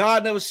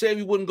 God never said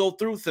we wouldn't go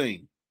through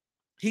things.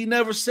 He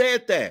never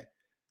said that.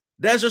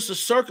 That's just a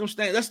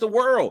circumstance. That's the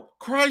world.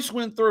 Christ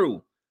went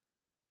through.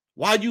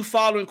 Why are you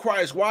following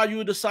Christ? Why are you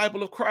a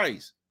disciple of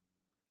Christ?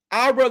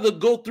 I'd rather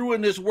go through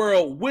in this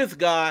world with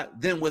God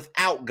than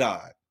without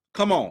God.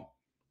 Come on.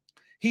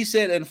 He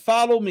said, and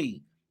follow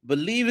me,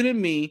 believing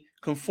in me,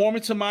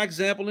 conforming to my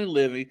example in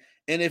living,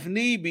 and if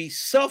need be,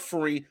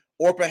 suffering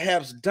or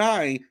perhaps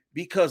dying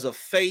because of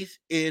faith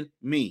in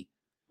me.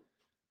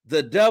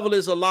 The devil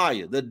is a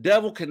liar. The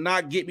devil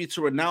cannot get me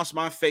to renounce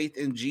my faith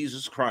in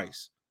Jesus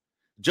Christ.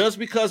 Just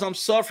because I'm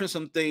suffering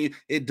some things,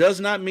 it does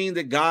not mean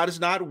that God is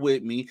not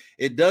with me.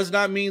 It does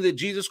not mean that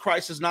Jesus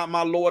Christ is not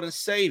my Lord and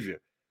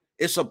Savior.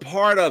 It's a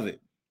part of it.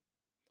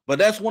 But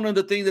that's one of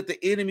the things that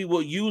the enemy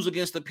will use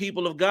against the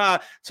people of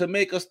God to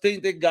make us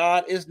think that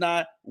God is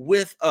not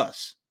with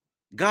us.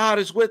 God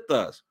is with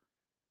us.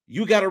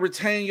 You got to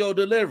retain your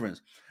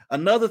deliverance.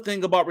 Another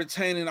thing about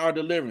retaining our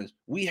deliverance,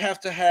 we have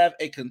to have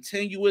a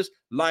continuous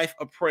life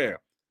of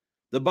prayer.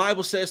 The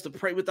Bible says to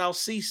pray without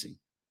ceasing.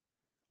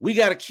 We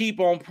got to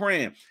keep on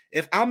praying.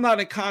 If I'm not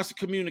in constant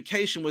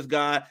communication with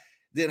God,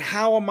 then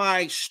how am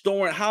I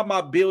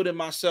building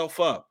myself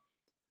up?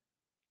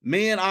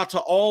 Men ought to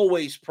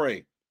always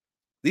pray.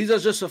 These are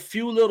just a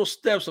few little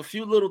steps, a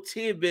few little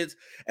tidbits,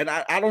 and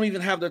I don't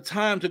even have the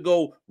time to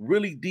go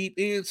really deep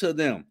into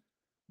them.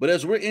 But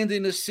as we're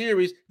ending this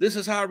series, this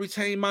is how I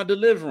retain my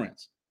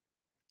deliverance.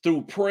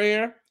 Through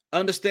prayer,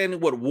 understanding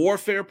what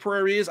warfare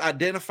prayer is,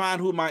 identifying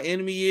who my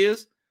enemy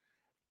is,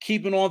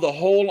 keeping on the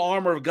whole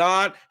armor of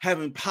God,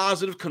 having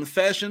positive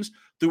confessions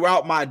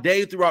throughout my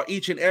day, throughout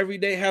each and every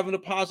day, having a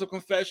positive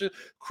confession,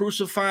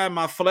 crucifying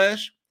my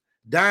flesh,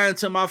 dying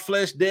to my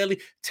flesh daily,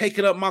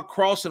 taking up my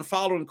cross and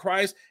following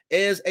Christ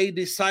as a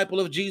disciple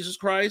of Jesus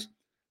Christ.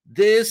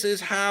 This is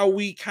how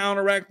we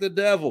counteract the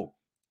devil.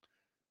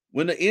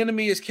 When the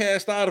enemy is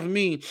cast out of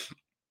me,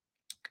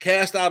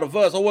 cast out of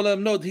us, I want to let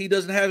him know that he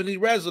doesn't have any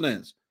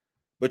resonance.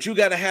 But you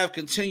got to have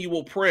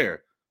continual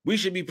prayer. We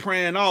should be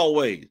praying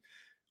always.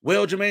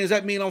 Well, Jermaine, does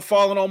that mean I'm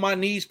falling on my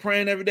knees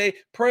praying every day?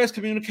 Prayer is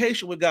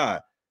communication with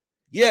God.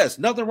 Yes,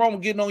 nothing wrong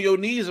with getting on your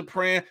knees and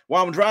praying.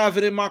 While I'm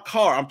driving in my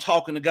car, I'm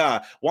talking to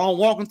God. While I'm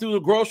walking through the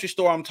grocery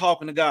store, I'm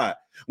talking to God.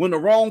 When the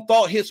wrong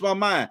thought hits my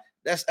mind,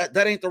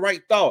 that ain't the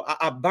right thought.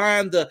 I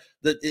bind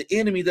the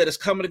enemy that is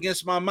coming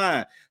against my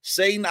mind.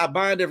 Satan, I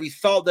bind every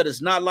thought that is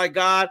not like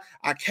God.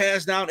 I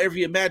cast down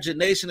every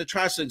imagination that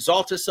tries to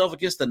exalt itself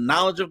against the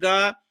knowledge of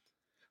God.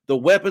 The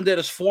weapon that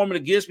is formed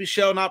against me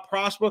shall not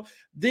prosper.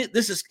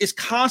 This is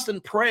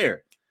constant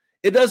prayer.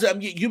 It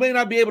doesn't. You may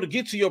not be able to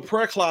get to your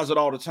prayer closet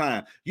all the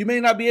time. You may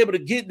not be able to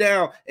get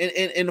down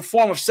in the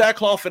form of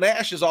sackcloth and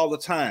ashes all the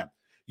time.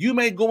 You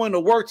may go into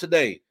work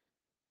today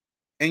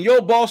And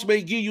your boss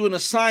may give you an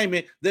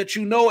assignment that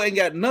you know ain't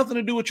got nothing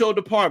to do with your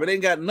department,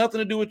 ain't got nothing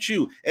to do with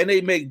you, and they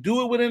may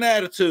do it with an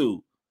attitude.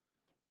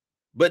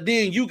 But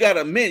then you got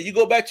a minute. You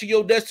go back to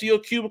your desk, to your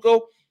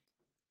cubicle.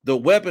 The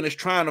weapon is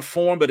trying to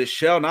form, but it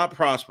shall not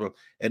prosper.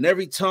 And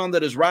every tongue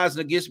that is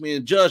rising against me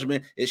in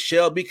judgment, it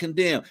shall be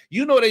condemned.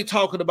 You know they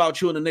talking about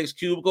you in the next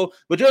cubicle,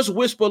 but just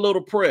whisper a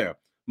little prayer.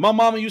 My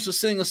mama used to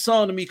sing a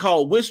song to me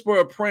called Whisper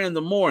a Prayer in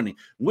the Morning,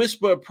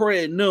 Whisper a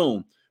Prayer at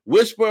noon,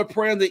 Whisper a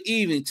Prayer in the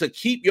evening to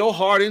keep your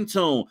heart in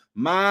tune.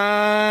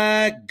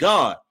 My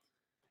God,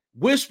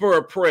 whisper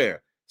a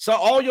prayer. So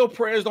all your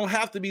prayers don't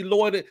have to be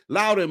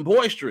loud and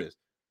boisterous.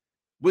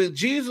 When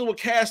Jesus would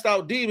cast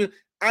out demons,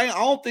 I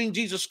don't think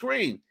Jesus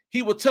screamed.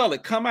 He would tell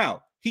it, come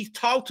out. He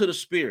talked to the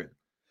spirit.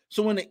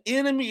 So when the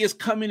enemy is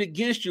coming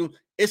against you,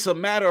 it's a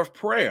matter of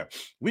prayer.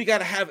 We got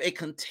to have a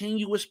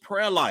continuous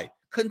prayer life.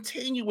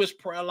 Continuous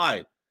prayer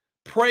life.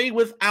 Pray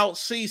without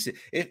ceasing.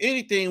 If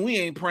anything, we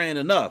ain't praying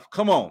enough.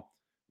 Come on.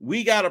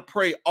 We got to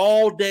pray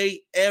all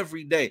day,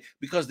 every day,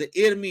 because the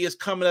enemy is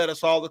coming at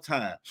us all the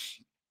time.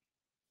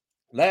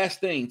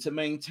 Last thing, to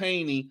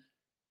maintaining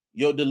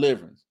your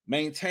deliverance.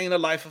 Maintain a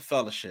life of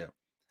fellowship.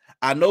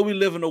 I know we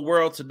live in a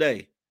world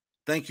today.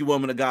 Thank you,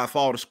 woman of God, for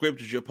all the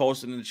scriptures you're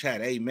posting in the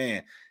chat.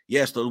 Amen.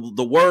 Yes, the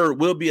word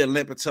will be a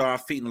lamp unto our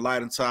feet and a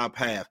light unto our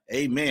path.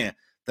 Amen.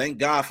 Thank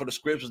God for the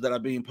scriptures that are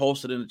being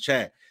posted in the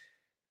chat.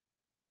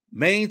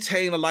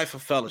 Maintain a life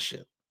of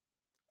fellowship,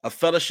 a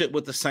fellowship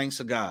with the saints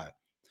of God.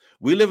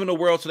 We live in a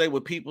world today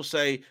where people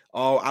say,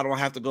 oh, I don't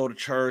have to go to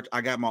church.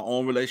 I got my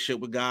own relationship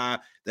with God.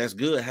 That's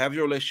good. Have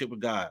your relationship with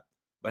God.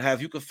 But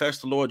have you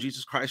confessed the Lord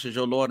Jesus Christ as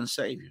your Lord and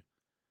Savior?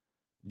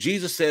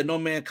 Jesus said, no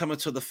man cometh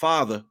to the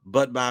Father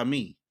but by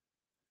me.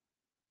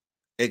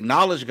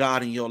 Acknowledge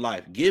God in your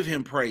life. Give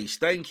him praise.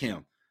 Thank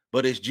him.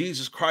 But it's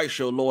Jesus Christ,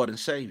 your Lord and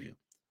Savior.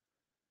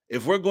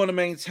 If we're going to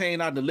maintain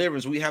our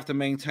deliverance, we have to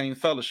maintain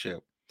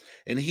fellowship.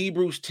 In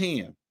Hebrews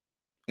 10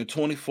 and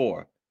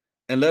 24,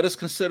 and let us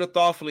consider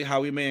thoughtfully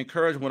how we may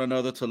encourage one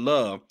another to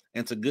love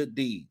and to good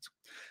deeds,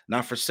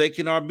 not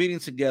forsaking our meeting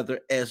together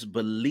as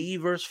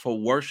believers for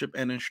worship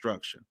and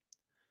instruction.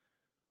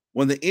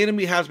 When the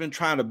enemy has been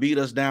trying to beat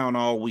us down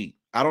all week,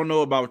 I don't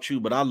know about you,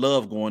 but I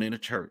love going into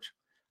church.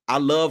 I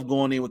love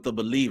going in with the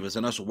believers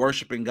and us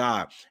worshiping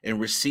God and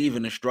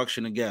receiving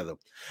instruction together.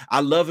 I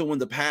love it when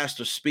the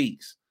pastor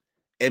speaks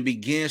and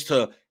begins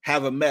to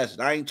have a message.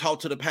 I ain't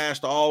talked to the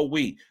pastor all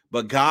week,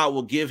 but God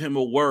will give him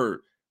a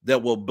word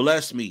that will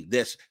bless me,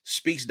 that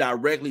speaks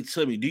directly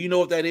to me. Do you know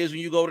what that is when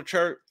you go to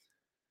church?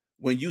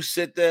 When you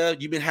sit there,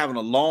 you've been having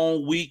a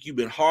long week, you've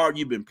been hard,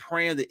 you've been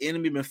praying, the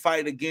enemy been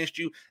fighting against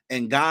you,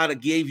 and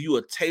God gave you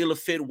a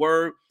tailor-fit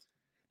word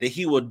that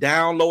he will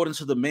download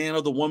into the man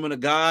or the woman of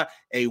God,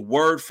 a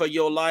word for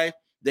your life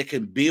that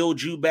can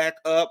build you back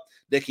up,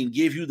 that can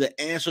give you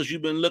the answers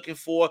you've been looking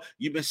for.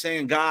 You've been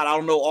saying, God, I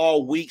don't know,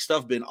 all week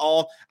stuff been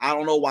off. I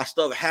don't know why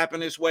stuff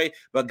happened this way,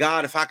 but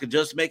God, if I could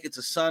just make it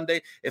to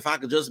Sunday, if I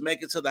could just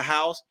make it to the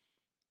house,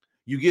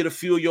 you get a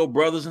few of your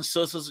brothers and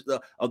sisters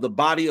of the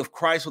body of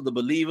Christ, of the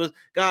believers.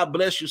 God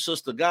bless you,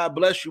 sister. God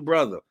bless you,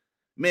 brother.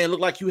 Man,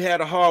 look like you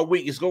had a hard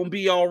week. It's going to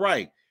be all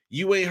right.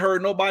 You ain't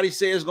heard nobody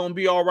say it's going to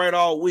be all right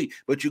all week,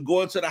 but you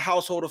go into the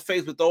household of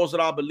faith with those that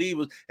are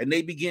believers, and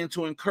they begin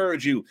to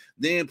encourage you.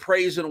 Then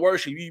praise and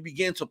worship, you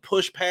begin to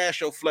push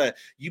past your flesh.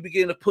 You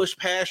begin to push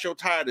past your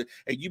tiredness,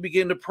 and you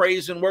begin to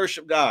praise and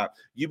worship God.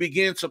 You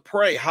begin to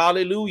pray.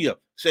 Hallelujah.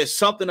 Says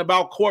something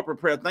about corporate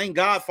prayer. Thank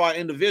God for our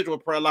individual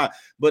prayer life,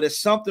 but it's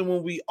something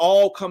when we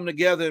all come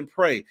together and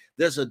pray.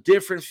 There's a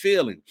different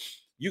feeling.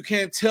 You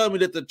can't tell me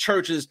that the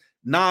church is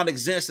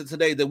non-existent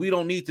today, that we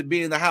don't need to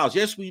be in the house.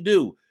 Yes, we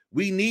do.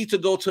 We need to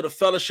go to the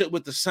fellowship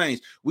with the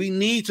saints. We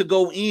need to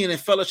go in and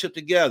fellowship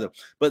together.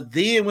 But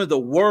then when the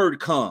word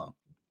comes,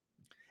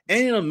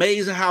 ain't it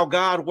amazing how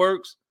God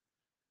works?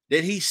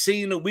 That he's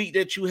seen the week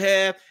that you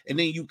have, and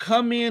then you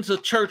come into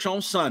church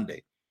on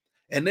Sunday,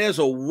 and there's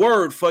a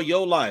word for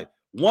your life.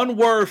 One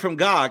word from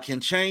God can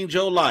change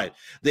your life.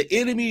 The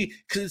enemy,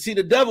 see,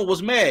 the devil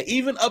was mad,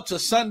 even up to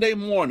Sunday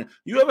morning.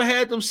 You ever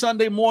had them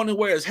Sunday morning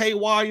where it's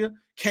haywire?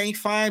 Can't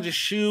find your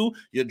shoe,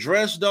 your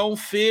dress don't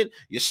fit,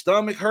 your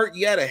stomach hurt,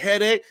 you had a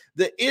headache.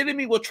 The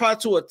enemy will try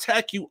to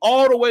attack you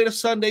all the way to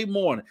Sunday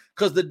morning,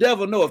 because the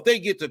devil know if they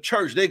get to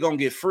church, they're going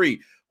to get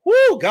free.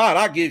 Whoo, God,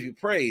 I give you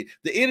praise.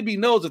 The enemy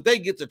knows if they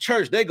get to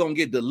church, they're going to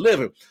get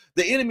delivered.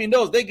 The enemy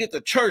knows they get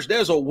to church,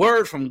 there's a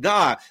word from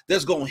God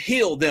that's going to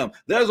heal them.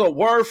 There's a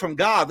word from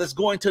God that's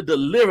going to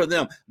deliver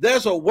them.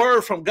 There's a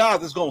word from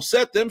God that's going to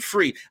set them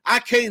free. I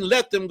can't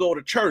let them go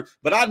to church,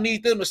 but I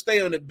need them to stay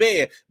on the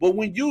bed. But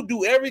when you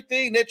do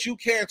everything that you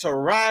can to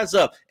rise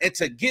up and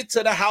to get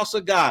to the house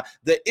of God,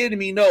 the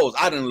enemy knows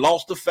I done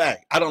lost the fight.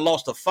 I done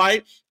lost a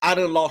fight. I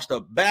done lost a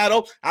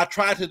battle. I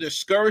tried to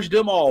discourage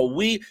them all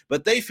week,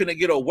 but they finna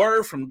get a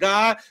word from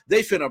God.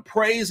 They finna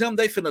praise him.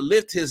 They finna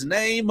lift his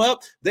name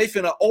up. They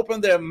finna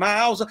open their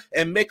mouths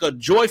and make a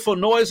joyful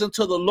noise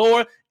unto the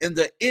Lord, and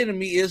the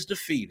enemy is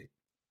defeated.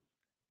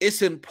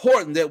 It's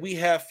important that we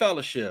have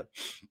fellowship.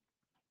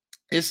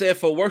 It said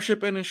for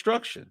worship and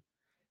instruction.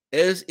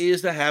 as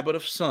is the habit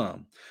of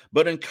some,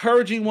 but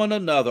encouraging one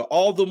another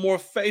all the more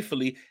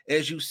faithfully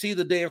as you see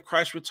the day of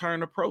Christ's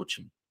return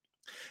approaching.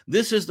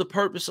 This is the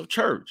purpose of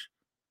church.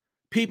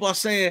 People are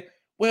saying,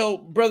 well,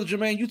 Brother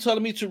Jermaine, you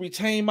telling me to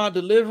retain my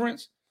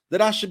deliverance,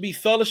 that I should be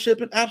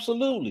fellowshipping?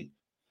 Absolutely.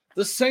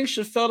 The saints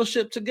should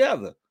fellowship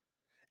together.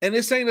 And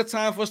this ain't a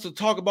time for us to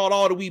talk about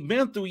all that we've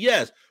been through.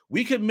 Yes,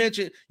 we could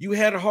mention you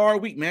had a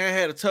hard week. Man, I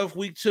had a tough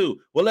week too.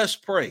 Well, let's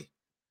pray.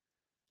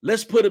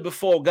 Let's put it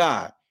before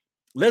God.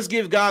 Let's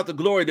give God the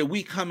glory that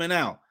we coming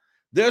out.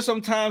 There's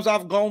some times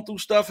I've gone through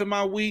stuff in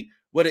my week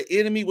where the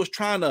enemy was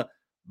trying to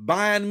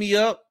bind me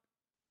up.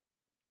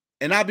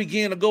 And I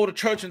began to go to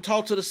church and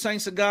talk to the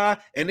saints of God,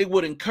 and they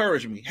would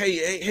encourage me.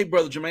 Hey,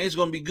 Brother Jermaine, it's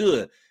going to be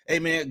good. Hey,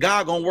 man,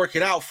 God going to work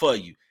it out for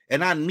you.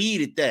 And I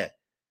needed that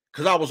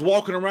because I was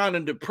walking around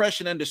in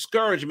depression and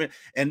discouragement,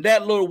 and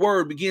that little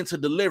word began to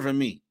deliver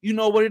me. You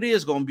know what? It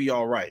is going to be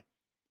all right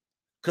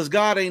because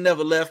God ain't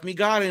never left me.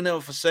 God ain't never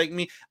forsaken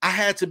me. I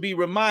had to be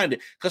reminded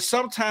because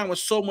sometimes when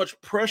so much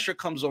pressure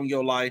comes on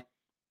your life,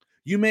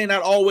 you may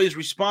not always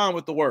respond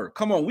with the word.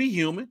 Come on, we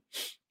human.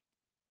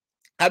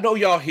 I know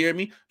y'all hear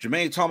me.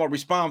 Jermaine talking about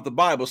respond with the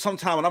Bible.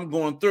 Sometimes when I'm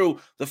going through,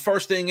 the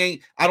first thing I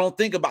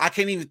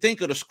can't even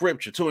think of the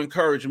scripture to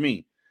encourage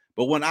me.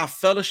 But when I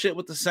fellowship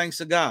with the saints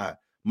of God,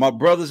 my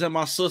brothers and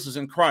my sisters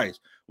in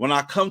Christ, when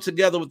I come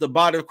together with the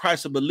body of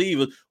Christ of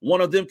believers, one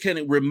of them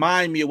can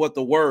remind me of what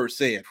the word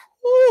said.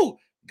 Woo!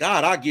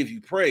 God, I give you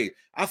praise.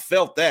 I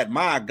felt that.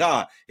 My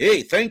God.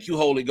 Hey, thank you,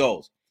 Holy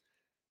Ghost.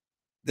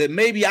 That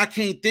maybe I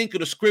can't think of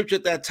the scripture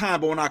at that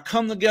time, but when I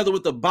come together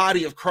with the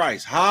body of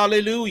Christ,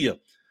 hallelujah.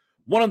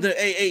 One of the,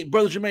 hey,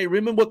 Brother Jermaine,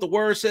 remember what the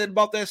word said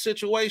about that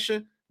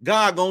situation?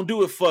 God gonna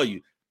do it for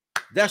you.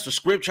 That's the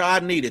scripture I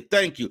needed.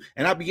 Thank you.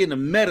 And I begin to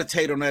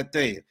meditate on that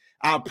thing.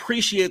 I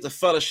appreciate the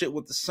fellowship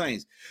with the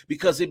saints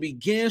because it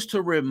begins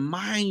to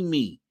remind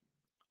me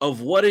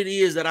of what it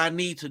is that I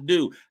need to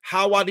do,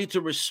 how I need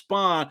to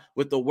respond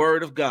with the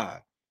word of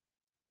God.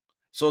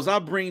 So as I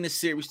bring this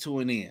series to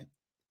an end,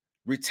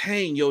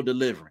 retain your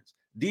deliverance.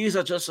 These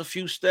are just a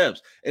few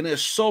steps, and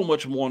there's so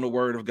much more in the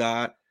word of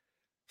God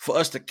for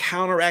us to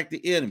counteract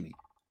the enemy.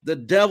 The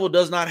devil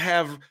does not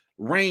have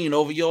reign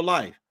over your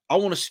life. I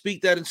want to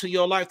speak that into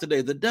your life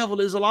today. The devil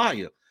is a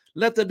liar.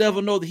 Let the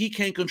devil know that he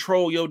can't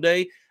control your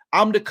day.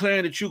 I'm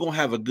declaring that you're going to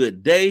have a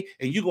good day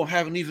and you're going to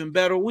have an even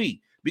better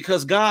week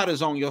because God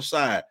is on your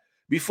side.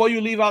 Before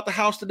you leave out the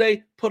house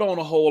today, put on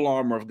the whole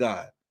armor of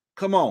God.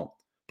 Come on.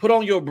 Put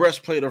on your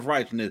breastplate of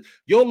righteousness.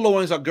 Your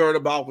loins are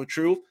girded about with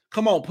truth.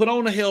 Come on. Put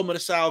on the helmet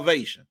of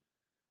salvation.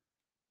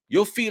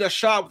 Your feet are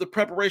shod with the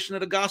preparation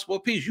of the gospel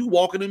of peace. You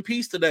walking in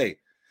peace today.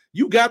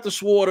 You got the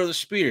sword of the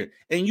spirit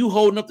and you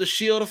holding up the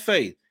shield of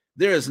faith.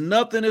 There is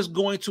nothing that's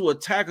going to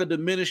attack or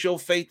diminish your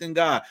faith in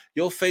God,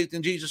 your faith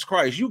in Jesus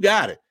Christ. You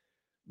got it.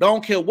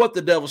 Don't care what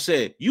the devil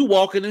said. You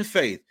walking in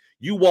faith.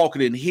 You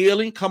walking in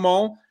healing. Come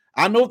on.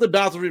 I know what the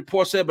doctor's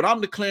report said, but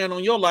I'm declaring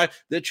on your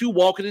life that you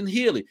walking in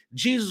healing.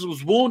 Jesus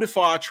was wounded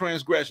for our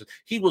transgressions.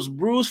 He was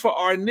bruised for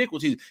our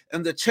iniquities,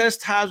 and the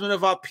chastisement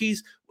of our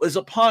peace is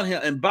upon him.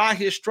 And by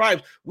his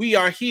stripes, we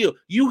are healed.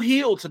 You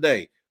healed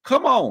today.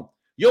 Come on.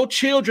 Your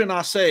children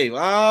are saved.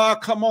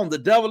 Come on. The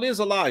devil is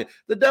a liar.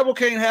 The devil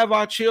can't have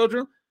our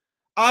children.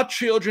 Our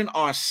children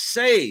are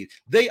saved.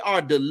 They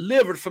are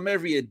delivered from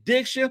every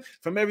addiction,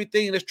 from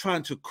everything that's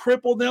trying to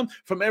cripple them,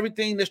 from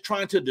everything that's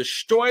trying to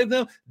destroy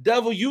them.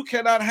 Devil, you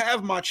cannot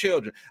have my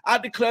children. I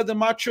declare that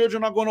my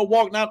children are going to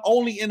walk not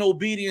only in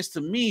obedience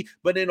to me,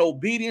 but in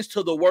obedience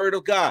to the word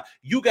of God.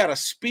 You got to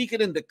speak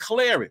it and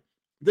declare it.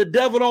 The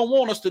devil don't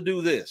want us to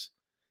do this.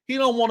 He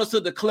don't want us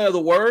to declare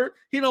the word.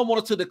 He don't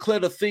want us to declare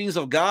the things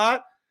of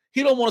God.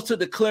 He don't want us to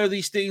declare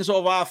these things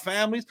over our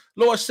families.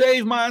 Lord,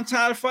 save my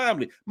entire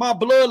family. My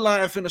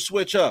bloodline finna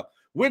switch up.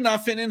 We're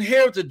not finna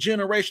inherit the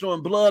generational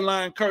and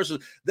bloodline curses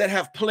that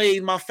have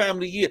plagued my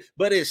family year,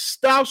 but it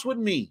stops with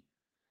me.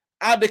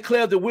 I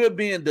declare that we're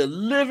being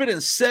delivered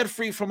and set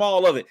free from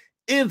all of it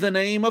in the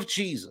name of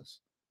Jesus.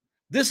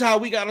 This is how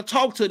we got to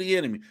talk to the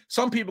enemy.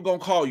 Some people going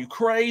to call you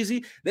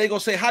crazy. They're going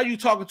to say, how you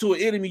talking to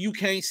an enemy you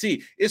can't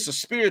see? It's a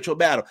spiritual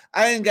battle.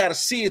 I ain't got to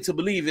see it to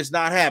believe it's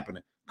not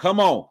happening. Come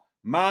on.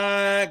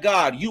 My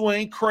God, you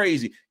ain't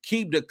crazy.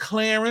 Keep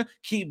declaring,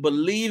 keep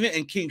believing,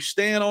 and keep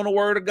staying on the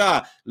word of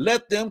God.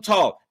 Let them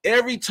talk.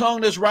 Every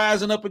tongue that's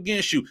rising up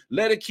against you,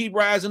 let it keep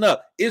rising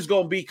up. It's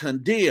going to be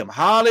condemned.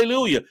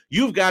 Hallelujah.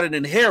 You've got an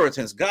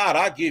inheritance. God,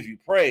 I give you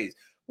praise.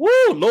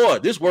 Woo,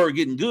 Lord, this word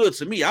getting good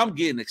to me. I'm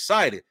getting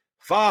excited.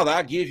 Father,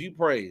 I give you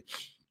praise.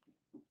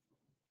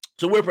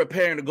 So we're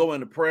preparing to go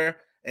into prayer.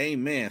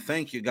 Amen.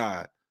 Thank you,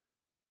 God.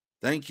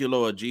 Thank you,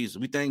 Lord Jesus.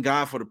 We thank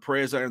God for the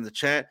prayers that are in the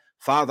chat.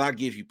 Father, I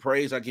give you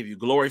praise. I give you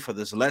glory for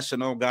this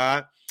lesson, oh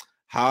God.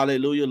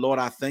 Hallelujah. Lord,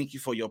 I thank you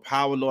for your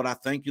power. Lord, I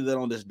thank you that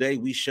on this day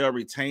we shall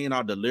retain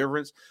our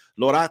deliverance.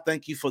 Lord, I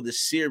thank you for this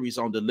series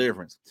on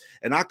deliverance.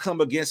 And I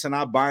come against and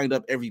I bind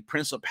up every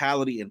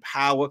principality and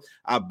power.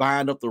 I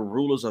bind up the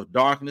rulers of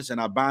darkness, and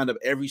I bind up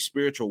every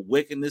spiritual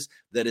wickedness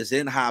that is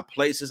in high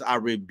places. I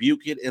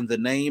rebuke it in the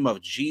name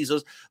of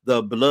Jesus.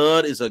 The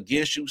blood is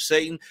against you,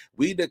 Satan.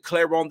 We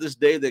declare on this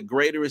day that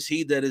greater is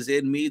he that is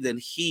in me than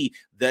he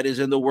that is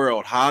in the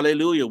world.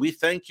 Hallelujah. We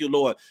thank you,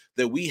 Lord,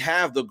 that we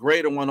have the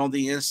greater one on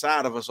the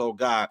inside of us, oh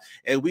God.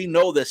 And we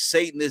know that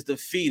Satan is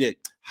defeated.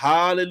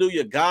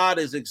 Hallelujah. God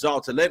is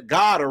exalted. Let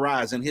God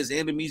arise and his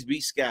enemies be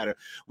scattered.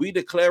 We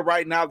declare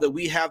right now that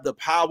we have the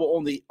power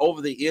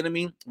over the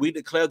enemy. We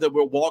declare that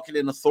we're walking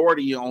in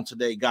authority on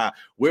today, God.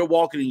 We're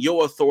walking in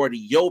your authority,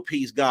 your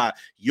peace, God,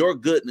 your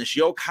goodness,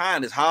 your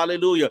kindness.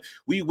 Hallelujah.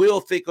 We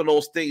will think of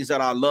those things that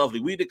are lovely.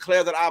 We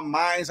declare that our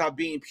minds are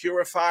being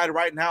purified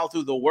right now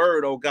through the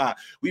word, oh God.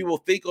 We will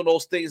think on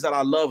those things that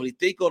are lovely,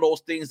 think on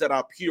those things that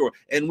are pure,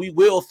 and we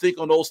will think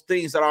on those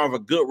things that are of a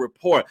good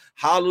report.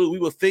 Hallelujah. We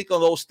will think on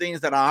those things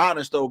that are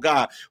honest, oh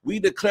God. We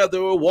declare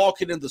that we're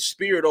walking in the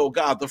spirit, oh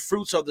God, the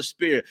fruits of the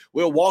spirit.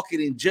 We're walking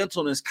in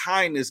gentleness,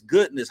 kindness,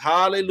 goodness,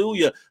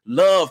 hallelujah,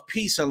 love,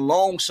 peace, and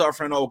long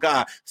suffering, oh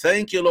God.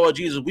 Thank you, Lord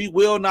Jesus. We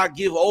will not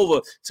give over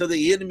to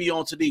the enemy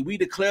on today. We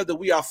declare that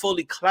we are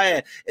fully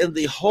clad in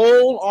the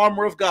whole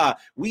armor of God.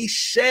 We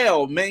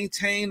shall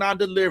maintain our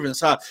deliverance.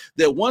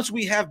 That once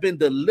we have been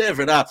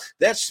delivered,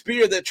 that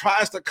spirit that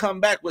tries to come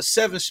back with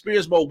seven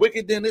spirits more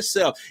wicked than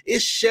itself,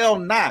 it shall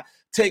not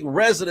take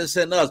residence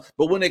in us.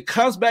 But when it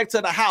comes back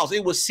to the house,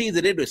 it will see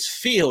that it is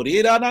filled.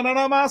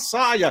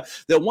 That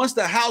once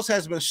the house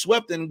has been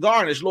swept and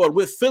garnished, Lord,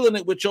 we're filling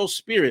it with your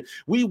spirit.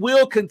 We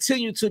will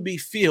continue to be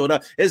filled.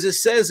 As it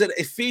says in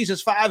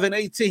Ephesians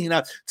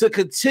 5:18, to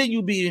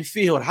continue being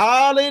filled.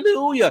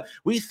 Hallelujah.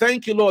 We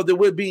thank you, Lord, that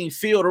we're being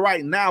filled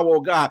right now,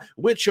 oh God,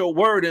 with your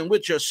word and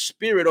with your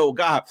spirit, oh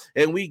God.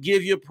 And we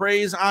give you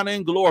praise, honor,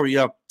 and glory.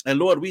 And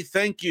Lord, we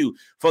thank you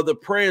for the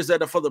prayers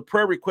for the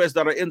prayer requests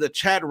that are in the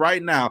chat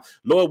right now.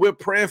 Lord, we're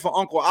praying for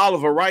Uncle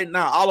Oliver right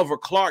now. Oliver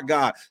Clark,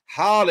 God.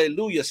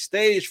 Hallelujah.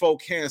 Stage 4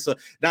 cancer.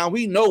 Now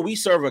we know we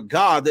serve a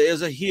God that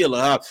is a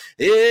healer.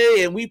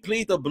 And we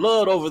plead the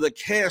blood over the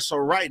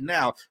cancer right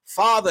now.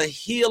 Father,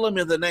 heal him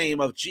in the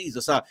name of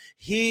Jesus.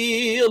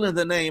 Heal in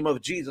the name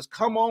of Jesus.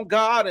 Come on,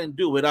 God, and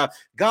do it.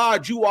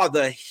 God, you are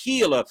the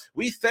healer.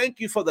 We thank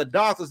you for the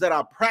doctors that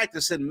are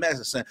practicing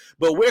medicine,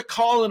 but we're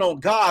calling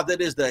on God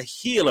that is the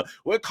healer.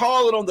 We're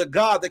calling on the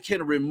God that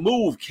can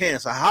remove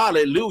cancer.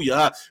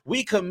 Hallelujah.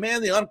 We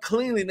command the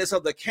uncleanliness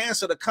of the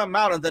cancer to come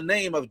out in the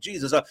name of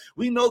Jesus.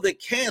 We know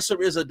that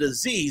cancer is a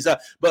disease,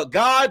 but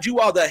God, you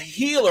are the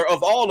healer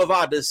of all of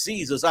our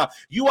diseases.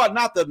 You are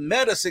not the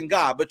medicine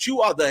God, but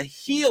you are the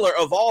healer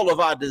of all of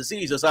our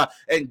diseases.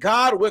 And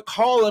God, we're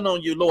calling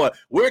on you, Lord.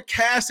 We're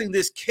casting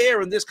this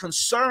care and this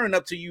concern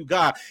up to you,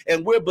 God,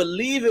 and we're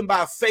believing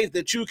by faith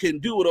that you can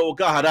do it, oh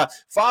God.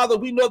 Father,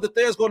 we know that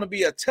there's going to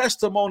be a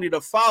testimony to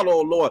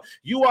follow, Lord.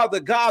 You are the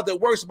God that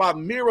works by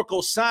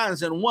miracles,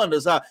 signs, and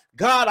wonders.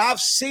 God, I've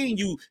seen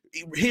you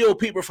heal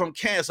people from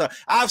cancer.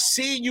 I've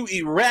seen you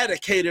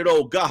eradicate it,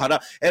 oh God.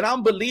 And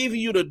I'm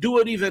believing you to do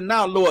it even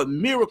now, Lord.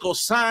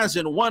 Miracles, signs,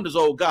 and wonders,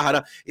 oh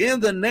God. In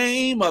the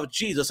name of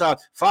Jesus.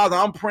 Father,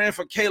 I'm praying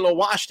for Kayla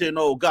Washington,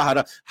 oh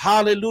God.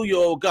 Hallelujah,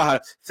 oh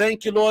God.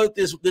 Thank you, Lord,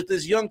 that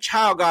this young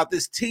child, God,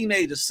 this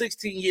teenager,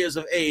 16 years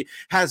of age,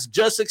 has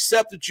just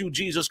accepted you,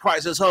 Jesus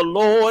Christ, as her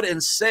Lord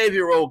and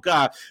Savior, oh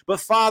God. But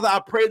Father, I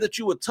pray that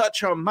you would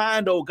touch her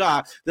mind, oh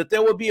God, that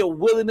there would be a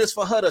willingness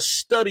for her to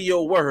study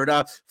your word.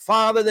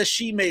 Father, that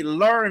she may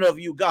learn of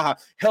you, God.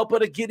 Help her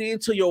to get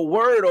into your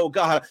word, oh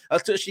God,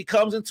 until she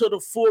comes into the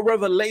full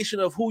revelation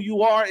of who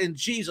you are in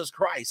Jesus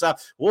Christ.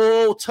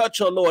 Touch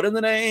her, Lord, in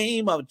the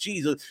name of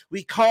Jesus.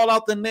 We call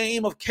out the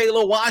name of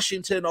Kayla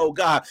Washington, oh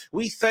God.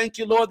 We thank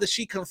you, Lord, that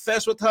she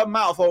confessed with her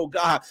mouth, oh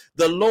God,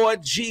 the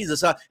Lord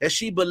Jesus, as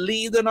she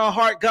believed in her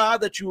heart,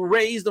 God, that you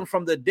raised them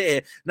from the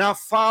dead. Now,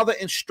 Father,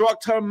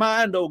 instruct her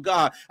mind, oh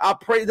God. I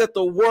pray that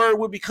the word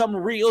will become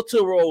real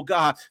to her, oh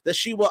God, that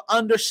she will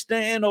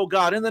understand, oh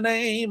God, in the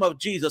name of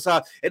Jesus.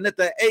 And at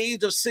the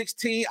age of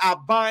 16, I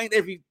bind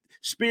every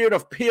spirit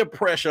of peer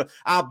pressure.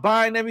 I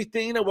bind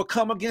everything that will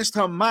come against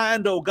her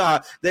mind, oh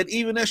God, that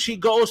even as she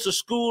goes to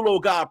school, oh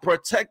God,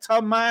 protect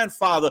her mind,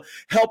 Father.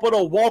 Help her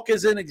to walk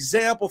as an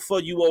example for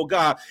you, oh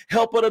God.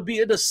 Help her to be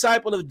a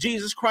disciple of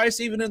Jesus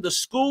Christ, even in the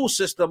school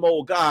system,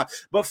 oh God.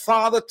 But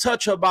Father,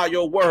 touch her by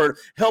your word.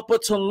 Help her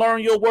to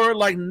learn your word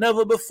like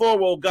never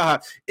before, oh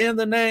God, in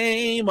the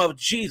name of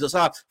Jesus.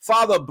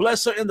 Father,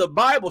 bless her in the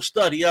Bible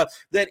study,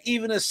 that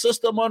even as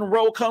Sister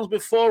Monroe comes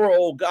before her,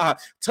 oh God,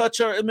 touch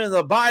her in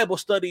the Bible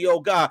study, oh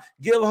God.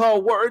 Give her a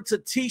word to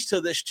teach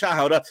to this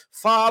child.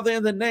 Father,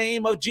 in the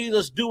name of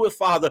Jesus, do it,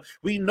 Father.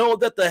 We know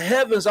that the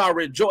heavens are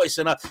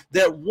rejoicing,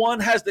 that one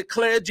has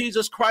declared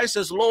Jesus Christ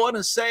as Lord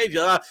and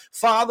Savior.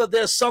 Father,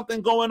 there's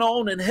something going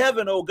on in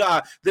heaven, oh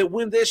God, that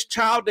when this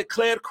child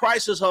declared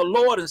Christ as her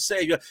Lord and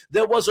Savior,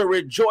 there was a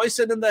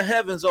rejoicing in the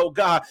heavens, oh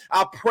God.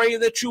 I pray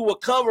that you will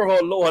cover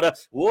her, Lord.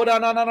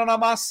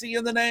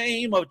 In the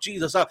name of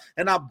Jesus,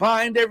 and I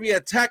bind every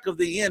attack of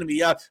the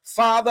enemy.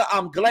 Father,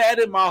 I'm glad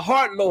in my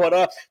heart, Lord,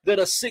 that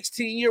a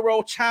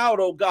 16-year-old child,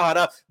 oh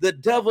God, the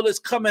devil is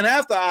coming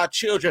after our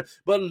children,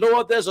 but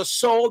Lord, there's a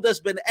soul that's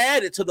been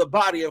added to the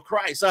body of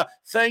Christ.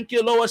 Thank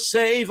you, Lord.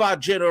 Save our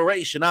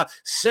generation.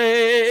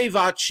 Save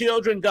our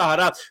children,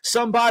 God.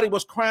 Somebody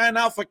was crying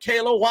out for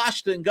Kayla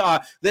Washington,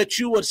 God, that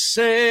you would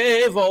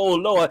save, oh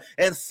Lord.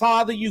 And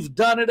Father, you've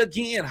done it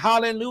again.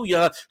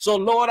 Hallelujah. So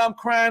Lord, I'm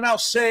crying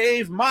out,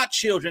 save my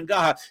children,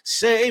 God.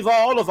 Save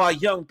all of our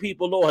young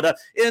people, Lord,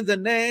 in the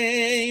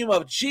name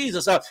of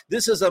Jesus.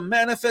 This is a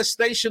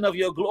manifestation of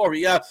your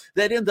glory,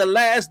 that in the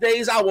last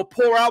days I will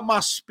pour out my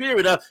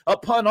spirit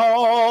upon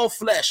all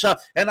flesh,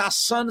 and our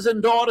sons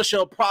and daughters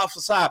shall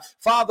prophesy.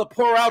 Father,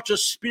 pour out your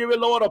spirit,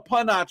 Lord,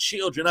 upon our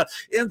children,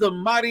 in the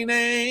mighty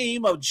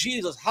name of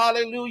Jesus.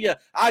 Hallelujah.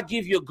 I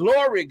give you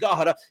glory,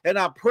 God, and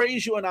I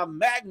praise you and I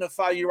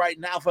magnify you right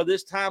now for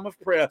this time of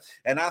prayer.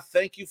 And I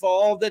thank you for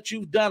all that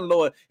you've done,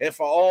 Lord, and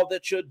for all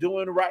that you're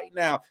doing right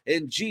now.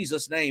 In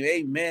Jesus' name,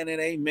 amen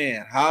and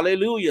amen.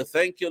 Hallelujah.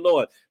 Thank you,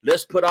 Lord.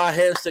 Let's put our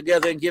hands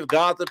together and give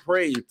God the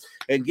praise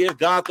and give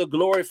God the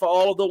glory for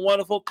all of the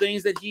wonderful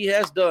things that he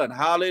has done.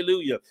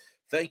 Hallelujah.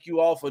 Thank you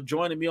all for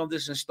joining me on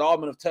this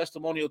installment of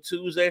Testimonial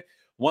Tuesday.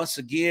 Once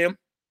again,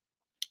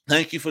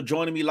 thank you for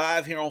joining me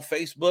live here on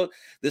Facebook.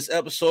 This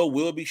episode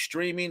will be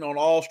streaming on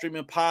all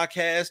streaming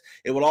podcasts.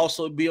 It will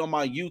also be on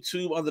my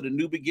YouTube under the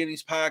New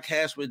Beginnings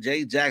podcast with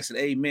Jay Jackson.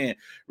 Amen.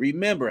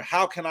 Remember,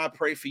 how can I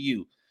pray for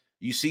you?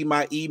 You see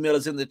my email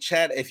is in the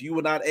chat. If you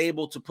were not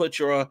able to put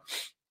your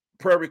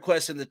prayer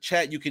request in the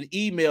chat, you can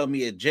email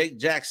me at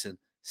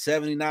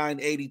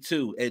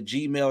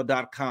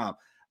jakejackson7982@gmail.com.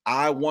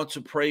 I want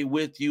to pray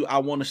with you. I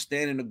want to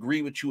stand and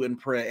agree with you in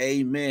prayer.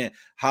 Amen.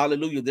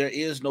 Hallelujah. There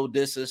is no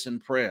distance in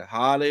prayer.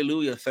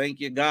 Hallelujah. Thank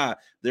you, God.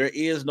 There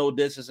is no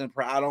distance in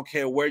prayer. I don't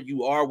care where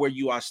you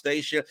are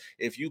stationed.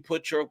 If you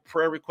put your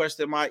prayer request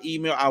in my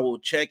email, I will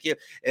check it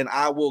and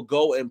I will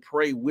go and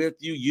pray with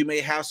you. You may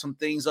have some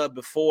things up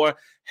before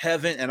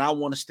heaven, and I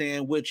want to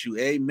stand with you.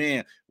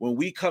 Amen. When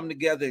we come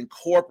together in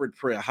corporate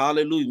prayer,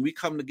 hallelujah, we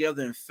come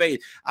together in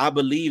faith, I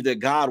believe that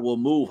God will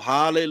move.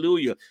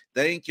 Hallelujah.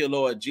 Thank you,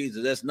 Lord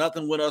Jesus. There's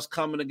nothing with us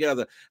coming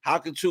together. How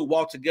can two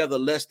walk together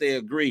lest they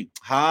agree?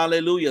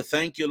 Hallelujah.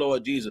 Thank you,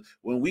 Lord Jesus.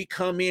 When we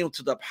come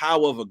into the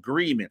power of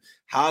agreement,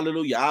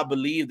 hallelujah, I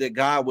believe that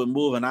God will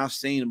move, and I've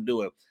seen him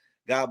do it.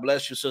 God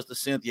bless you, Sister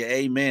Cynthia.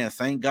 Amen.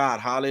 Thank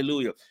God.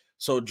 Hallelujah.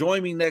 So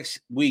join me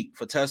next week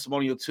for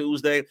Testimonial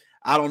Tuesday.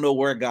 I don't know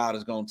where God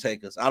is going to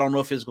take us. I don't know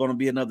if it's going to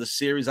be another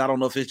series. I don't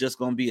know if it's just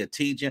going to be a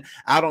teaching.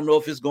 I don't know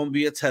if it's going to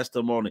be a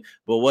testimony.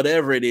 But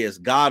whatever it is,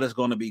 God is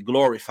going to be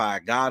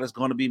glorified. God is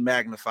going to be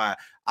magnified.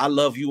 I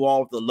love you all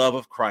with the love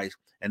of Christ.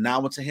 And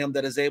now unto him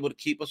that is able to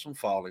keep us from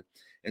falling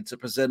and to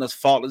present us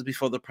faultless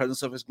before the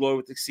presence of his glory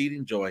with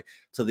exceeding joy.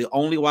 To the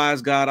only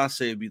wise God, I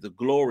say, be the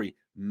glory,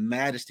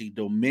 majesty,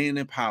 dominion,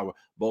 and power,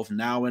 both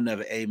now and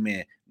ever.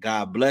 Amen.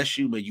 God bless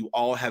you. May you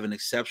all have an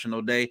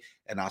exceptional day,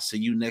 and I'll see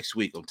you next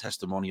week on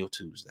Testimonial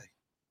Tuesday.